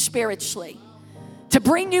locate you spiritually, to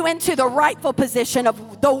bring you into the rightful position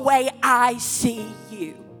of the way I see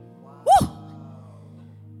you. Woo!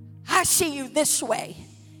 I see you this way,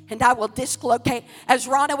 and I will dislocate. As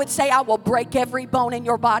Rhonda would say, I will break every bone in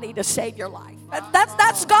your body to save your life.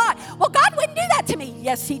 That's God. Well, God wouldn't do that to me.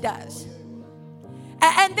 Yes, He does.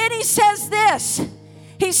 And then He says this.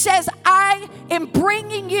 He says, I am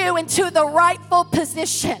bringing you into the rightful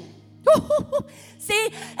position.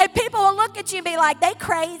 See, and people will look at you and be like, they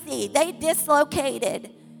crazy, they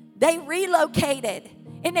dislocated, they relocated.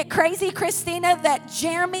 Isn't it crazy, Christina, that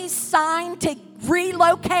Jeremy signed to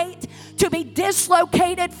relocate, to be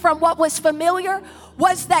dislocated from what was familiar?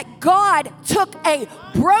 Was that God took a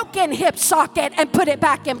broken hip socket and put it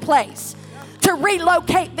back in place to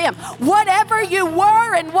relocate them. Whatever you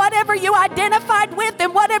were and whatever you identified with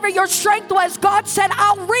and whatever your strength was, God said,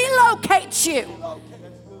 I'll relocate you.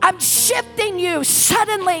 I'm shifting you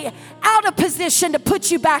suddenly out of position to put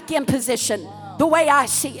you back in position the way I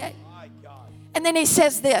see it. And then He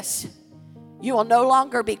says this, you will no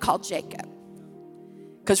longer be called Jacob.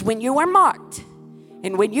 Because when you are marked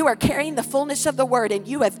and when you are carrying the fullness of the word and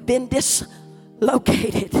you have been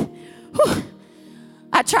dislocated. Whew,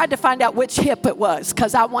 I tried to find out which hip it was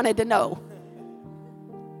because I wanted to know.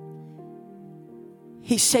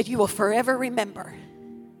 He said, you will forever remember.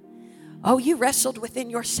 Oh, you wrestled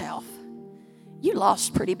within yourself. You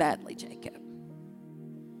lost pretty badly, Jacob.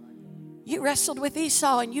 You wrestled with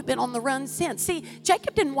Esau and you've been on the run since. See,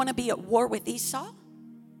 Jacob didn't want to be at war with Esau.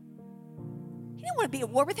 He didn't want to be at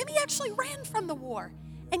war with him. He actually ran from the war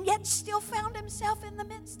and yet still found himself in the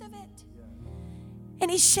midst of it.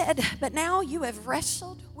 And he said, but now you have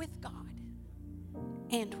wrestled with God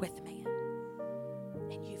and with man,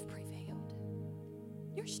 and you've prevailed.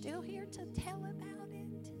 You're still here to tell about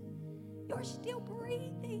it. You're still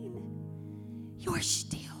breathing. You're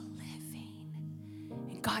still living.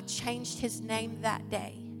 And God changed His name that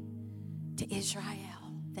day to Israel,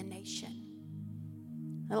 the nation.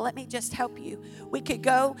 Now let me just help you. We could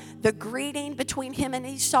go the greeting between him and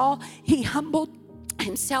Esau. He humbled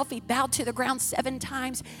himself. He bowed to the ground 7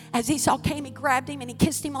 times. As Esau came, he grabbed him and he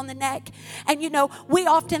kissed him on the neck. And you know, we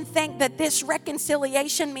often think that this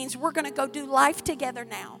reconciliation means we're going to go do life together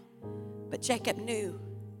now. But Jacob knew.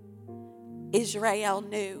 Israel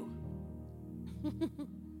knew.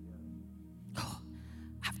 Oh,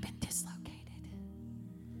 I've been dislocated.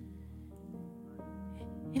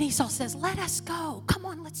 And Esau says, let us go. Come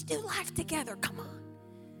on, let's do life together. Come on.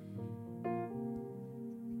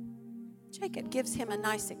 Jacob gives him a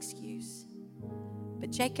nice excuse. But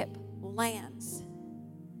Jacob lands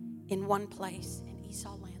in one place and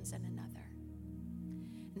Esau lands in another.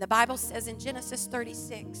 And the Bible says in Genesis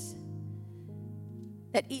 36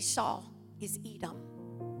 that Esau is Edom,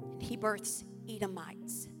 and he births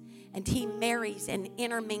Edomites, and he marries and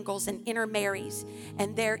intermingles and intermarries,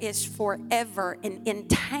 and there is forever an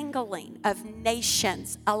entangling of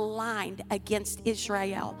nations aligned against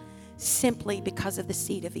Israel simply because of the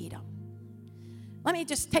seed of Edom. Let me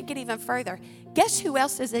just take it even further. Guess who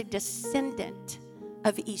else is a descendant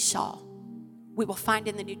of Esau? We will find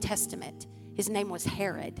in the New Testament. His name was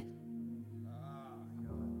Herod.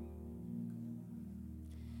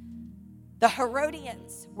 The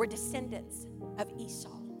Herodians were descendants of Esau,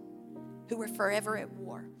 who were forever at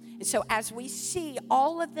war. And so as we see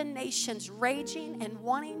all of the nations raging and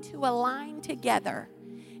wanting to align together,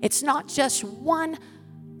 it's not just one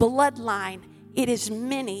bloodline, it is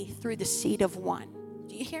many through the seed of one.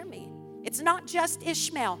 Do you hear me? It's not just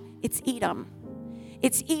Ishmael, it's Edom.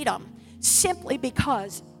 It's Edom simply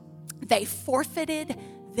because they forfeited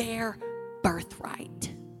their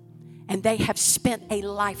birthright. And they have spent a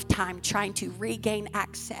lifetime trying to regain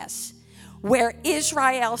access. Where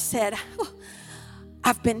Israel said, oh,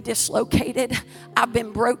 I've been dislocated. I've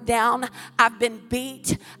been broke down. I've been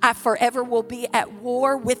beat. I forever will be at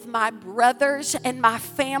war with my brothers and my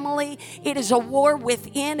family. It is a war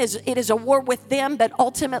within. It is a war with them, but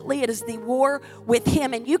ultimately it is the war with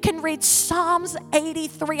Him. And you can read Psalms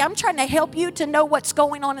 83. I'm trying to help you to know what's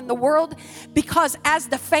going on in the world, because as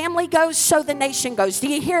the family goes, so the nation goes. Do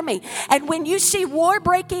you hear me? And when you see war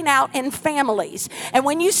breaking out in families, and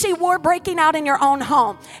when you see war breaking out in your own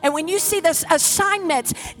home, and when you see this assignments,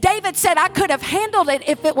 David said, I could have handled it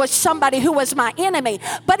if it was somebody who was my enemy,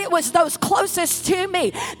 but it was those closest to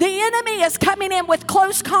me. The enemy is coming in with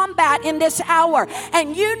close combat in this hour,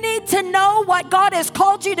 and you need to know what God has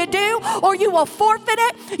called you to do, or you will forfeit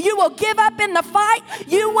it. You will give up in the fight.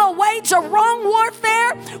 You will wage a wrong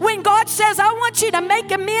warfare when God says, I want you to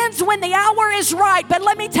make amends when the hour is right. But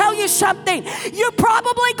let me tell you something. You're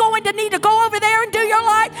probably going to need to go over there and do your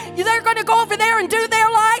life. They're going to go over there and do their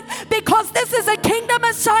life, because this is a kingdom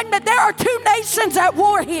assignment. There are two nations at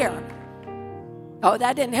war here. Oh,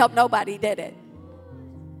 that didn't help nobody, did it?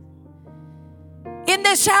 In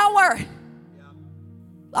this hour,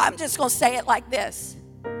 I'm just going to say it like this.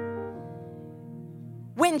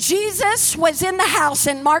 When Jesus was in the house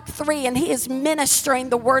in Mark 3 and He is ministering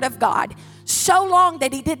the Word of God so long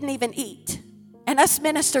that He didn't even eat. And us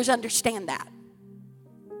ministers understand that.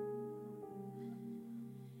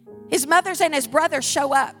 His mothers and His brothers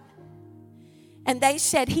show up. And they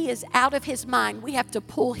said, he is out of his mind. We have to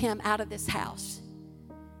pull him out of this house.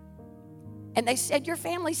 And they said, your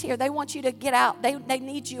family's here. They want you to get out. They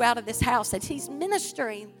need you out of this house. As he's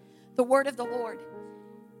ministering the word of the Lord.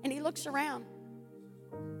 And he looks around.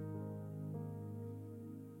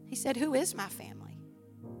 He said, who is my family?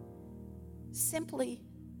 Simply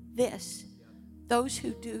this: those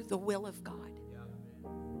who do the will of God.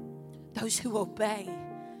 Those who obey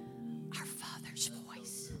our Father's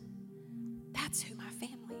voice. That's who my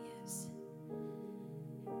family is.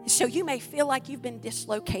 So you may feel like you've been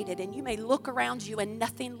dislocated, and you may look around you and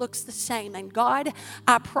nothing looks the same. And God,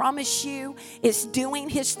 I promise you, is doing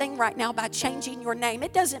his thing right now by changing your name.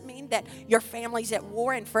 It doesn't mean that your family's at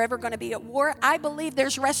war and forever going to be at war. I believe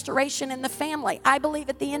there's restoration in the family. I believe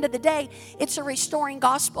at the end of the day, it's a restoring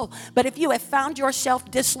gospel. But if you have found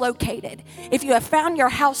yourself dislocated, if you have found your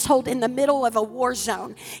household in the middle of a war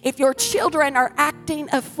zone, if your children are acting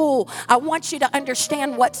a fool, I want you to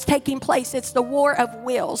understand what's taking place. It's the war of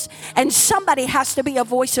wills. And somebody has to be a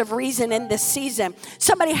voice of reason in this season.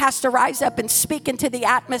 Somebody has to rise up and speak into the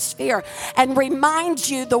atmosphere and remind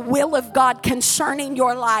you the will of God concerning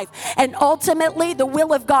your life. And ultimately, the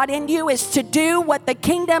will of God in you is to do what the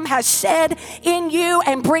kingdom has said in you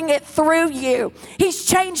and bring it through you. He's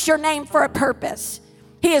changed your name for a purpose.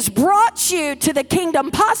 He has brought you to the kingdom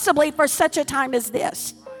possibly for such a time as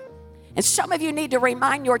this. And some of you need to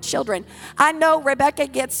remind your children. I know Rebecca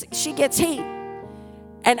gets heat.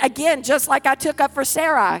 And again, just like I took up for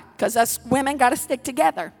Sarah, because us women got to stick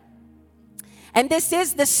together. And this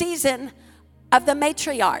is the season of the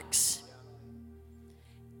matriarchs.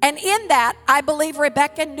 And in that, I believe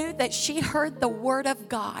Rebecca knew that she heard the word of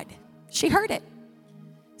God. She heard it.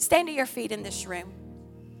 Stand to your feet in this room.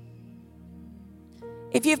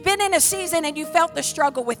 If you've been in a season and you felt the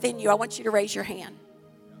struggle within you, I want you to raise your hand.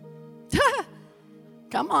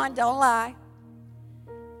 Come on, don't lie.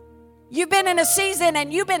 You've been in a season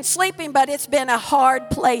and you've been sleeping, but it's been a hard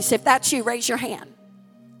place. If that's you, raise your hand.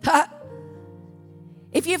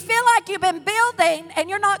 If you feel like you've been building and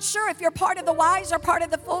you're not sure if you're part of the wise or part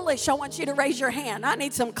of the foolish, I want you to raise your hand. I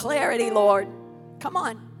need some clarity, Lord. Come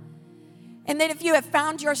on. And then if you have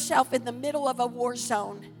found yourself in the middle of a war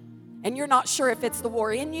zone and you're not sure if it's the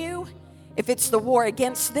war in you, if it's the war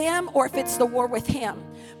against them, or if it's the war with him.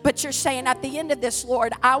 But you're saying, at the end of this,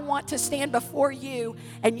 Lord, I want to stand before you,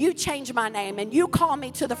 and you change my name, and you call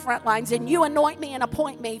me to the front lines, and you anoint me and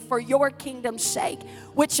appoint me for your kingdom's sake,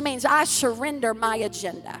 which means I surrender my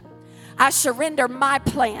agenda. I surrender my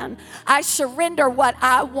plan. I surrender what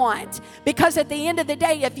I want. Because at the end of the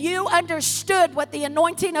day, if you understood what the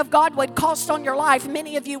anointing of God would cost on your life,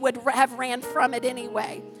 many of you would have ran from it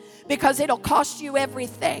anyway, because it'll cost you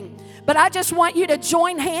everything. But I just want you to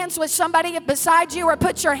join hands with somebody beside you, or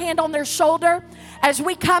put your hand on their shoulder as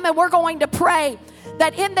we come, and we're going to pray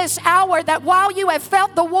that in this hour, that while you have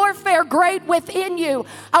felt the warfare great within you,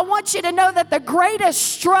 I want you to know that the greatest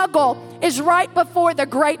struggle is right before the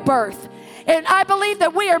great birth. And I believe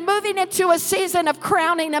that we are moving into a season of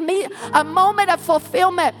crowning, a moment of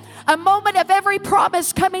fulfillment, a moment of every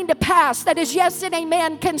promise coming to pass that is yes and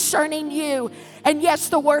amen concerning you. And yes,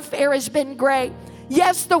 the warfare has been great.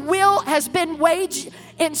 Yes, the will has been waged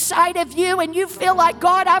inside of you, and you feel like,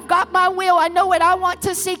 God, I've got my will. I know what I want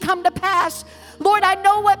to see come to pass. Lord, I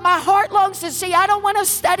know what my heart longs to see. I don't want to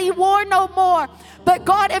study war no more. But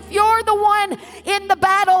God, if you're the one in the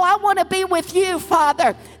battle, I want to be with you,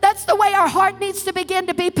 Father. That's the way our heart needs to begin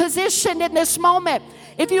to be positioned in this moment.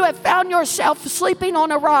 If you have found yourself sleeping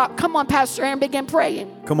on a rock, come on, Pastor Aaron, begin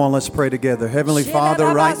praying. Come on, let's pray together. Heavenly Father,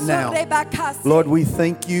 right now, Lord, we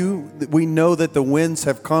thank you. We know that the winds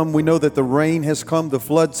have come. We know that the rain has come. The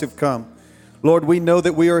floods have come. Lord, we know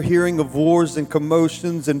that we are hearing of wars and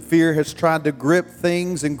commotions, and fear has tried to grip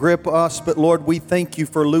things and grip us. But Lord, we thank you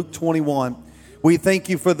for Luke 21. We thank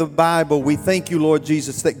you for the Bible. We thank you, Lord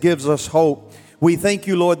Jesus, that gives us hope. We thank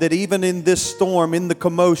you, Lord, that even in this storm, in the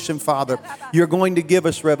commotion, Father, you're going to give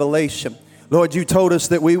us revelation. Lord, you told us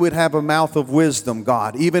that we would have a mouth of wisdom,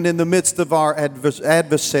 God, even in the midst of our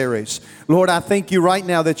adversaries. Lord, I thank you right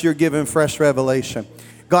now that you're giving fresh revelation.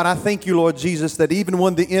 God, I thank you, Lord Jesus, that even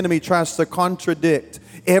when the enemy tries to contradict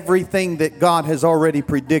everything that God has already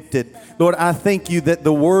predicted, Lord, I thank you that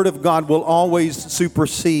the Word of God will always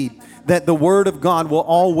supersede, that the Word of God will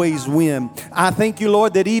always win. I thank you,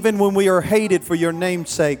 Lord, that even when we are hated for your name's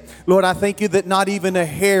sake, Lord, I thank you that not even a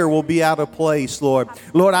hair will be out of place, Lord.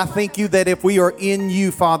 Lord, I thank you that if we are in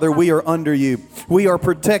you, Father, we are under you. We are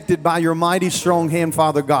protected by your mighty strong hand,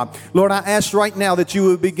 Father God. Lord, I ask right now that you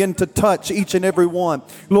would begin to touch each and every one.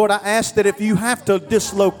 Lord, I ask that if you have to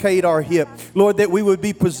dislocate our hip, Lord, that we would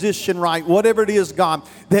be positioned right, whatever it is, God,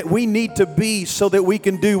 that we need to be so that we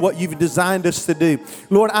can do what you've designed us to do.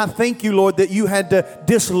 Lord, I thank you, Lord, that you had to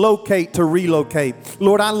dislocate to relocate.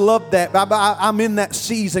 Lord, I love that. I'm in that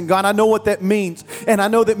season, God. I know what that means. And I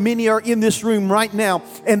know that many are in this room right now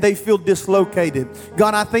and they feel dislocated.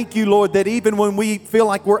 God, I thank you, Lord, that even when we feel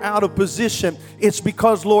like we're out of position, it's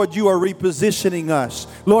because, Lord, you are repositioning us.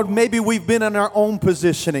 Lord, maybe we've been in our own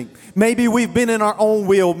positioning. Maybe we've been in our own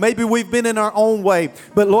will. Maybe we've been in our own way.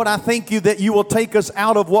 But Lord, I thank you that you will take us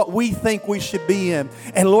out of what we think we should be in.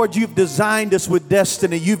 And Lord, you've designed us with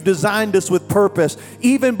destiny. You've designed us with purpose.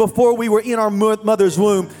 Even before we were in our mother's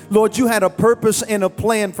womb, Lord, you had a purpose and a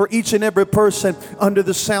plan for each and every person under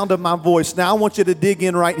the sound of my voice. Now I want you to dig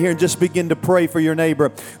in right here and just begin to pray for your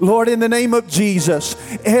neighbor. Lord, in the name of Jesus,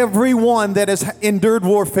 everyone that has endured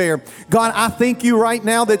warfare, God, I thank you right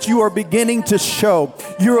now that you are beginning to show.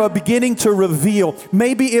 You are beginning to reveal.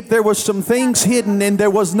 Maybe if there was some things hidden and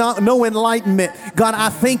there was no enlightenment, God, I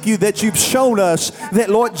thank you that you've shown us that,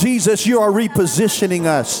 Lord Jesus, you are repositioning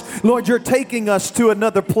us. Lord, you're taking us to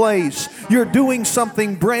another place. You're doing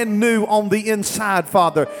something brand new on the inside,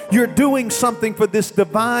 Father. You're doing something for this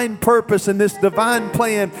divine purpose and this divine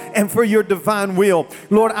plan and for your divine will.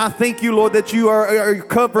 Lord, I thank you, Lord, that you are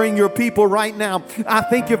covering your people right now. I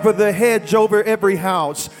thank you for the hedge over every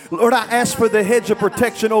house. Lord, I ask for the hedge of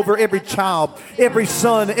protection over every child, every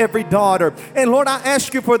son, every daughter. And Lord, I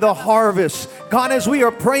ask you for the harvest. God, as we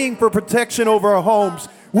are praying for protection over our homes,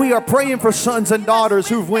 we are praying for sons and daughters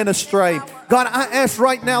who've went astray. God, I ask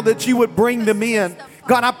right now that you would bring them in.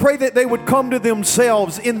 God, I pray that they would come to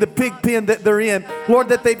themselves in the pig pen that they're in. Lord,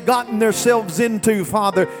 that they've gotten themselves into,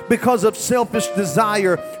 Father, because of selfish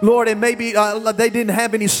desire. Lord, and maybe they didn't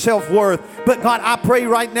have any self-worth. But God, I pray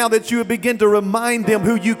right now that you would begin to remind them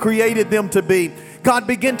who you created them to be. God,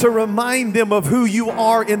 begin to remind them of who you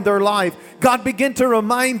are in their life. God, begin to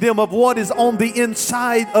remind them of what is on the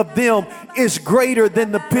inside of them is greater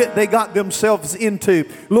than the pit they got themselves into.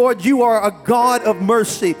 Lord, you are a God of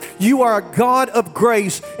mercy. You are a God of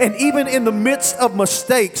grace. And even in the midst of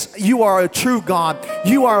mistakes, you are a true God.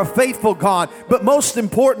 You are a faithful God. But most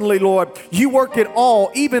importantly, Lord, you work it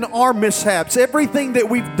all, even our mishaps, everything that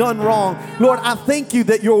we've done wrong. Lord, I thank you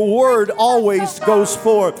that your word always goes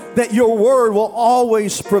forth, that your word will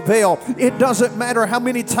always prevail. It doesn't matter how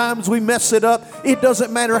many times we mess it up. It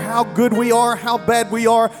doesn't matter how good we are, how bad we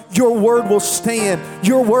are. Your word will stand.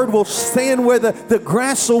 Your word will stand where the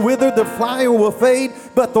grass will wither, the flower will fade,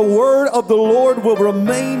 but the word of the Lord will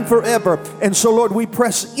remain forever. And so, Lord, we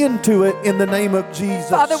press into it in the name of Jesus.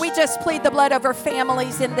 Father, we just plead the blood over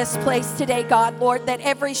families in this place today, God, Lord, that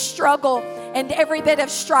every struggle and every bit of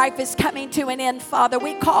strife is coming to an end, Father.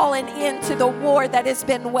 We call an end to the war that has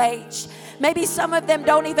been waged. Maybe some of them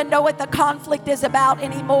don't even know what the conflict is about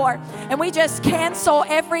anymore. And we just cancel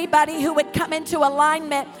everybody who would come into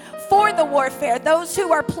alignment for the warfare, those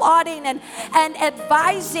who are plotting and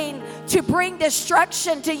advising to bring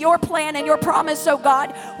destruction to your plan and your promise, oh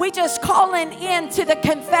God. We just calling into the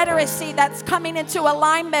confederacy that's coming into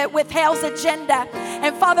alignment with hell's agenda.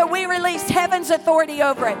 And Father, we release heaven's authority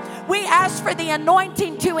over it. We ask for the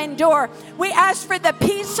anointing to endure. We ask for the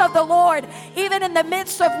peace of the Lord, even in the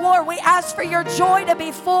midst of war. We ask for your joy to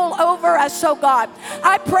be full over us, oh God.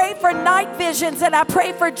 I pray for night visions and I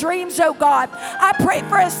pray for dreams, oh God. I pray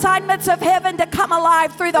for assignments of heaven to come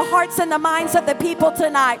alive through the hearts and the minds of the people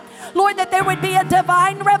tonight. Lord, that there would be a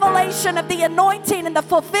divine revelation of the anointing and the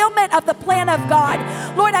fulfillment of the plan of God.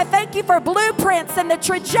 Lord, I thank you for blueprints and the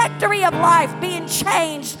trajectory of life being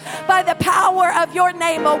changed by the power of your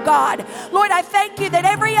name, oh God. Lord, I thank you that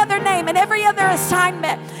every other name and every other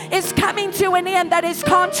assignment is coming to an end that is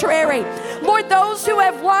contrary. Lord, those who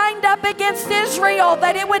have lined up against Israel,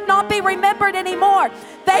 that it would not be remembered anymore.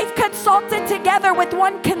 They've consulted together with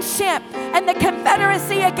one consent and the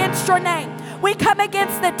confederacy against your name. We come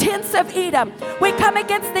against the tents of Edom. We come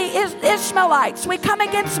against the Ishmaelites. We come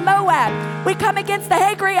against Moab. We come against the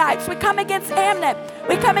Hagriites. We come against Ammon.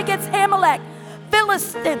 We come against Amalek,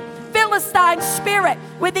 Philistine spirit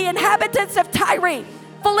with the inhabitants of Tyre,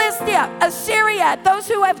 Philistia, Assyria, those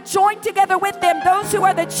who have joined together with them, those who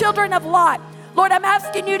are the children of Lot. Lord, I'm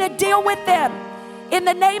asking you to deal with them in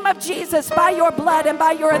the name of Jesus by your blood and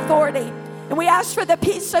by your authority. And we ask for the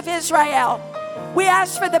peace of Israel. We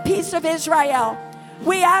ask for the peace of Israel.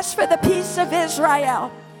 We ask for the peace of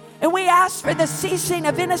Israel. And we ask for the ceasing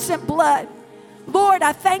of innocent blood. Lord,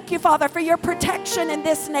 I thank you, Father, for your protection in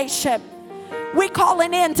this nation. We call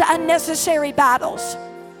an end to unnecessary battles.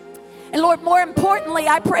 And Lord, more importantly,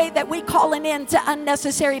 I pray that we call an end to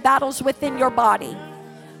unnecessary battles within your body,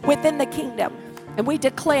 within the kingdom. And we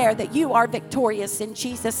declare that you are victorious in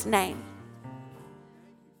Jesus' name.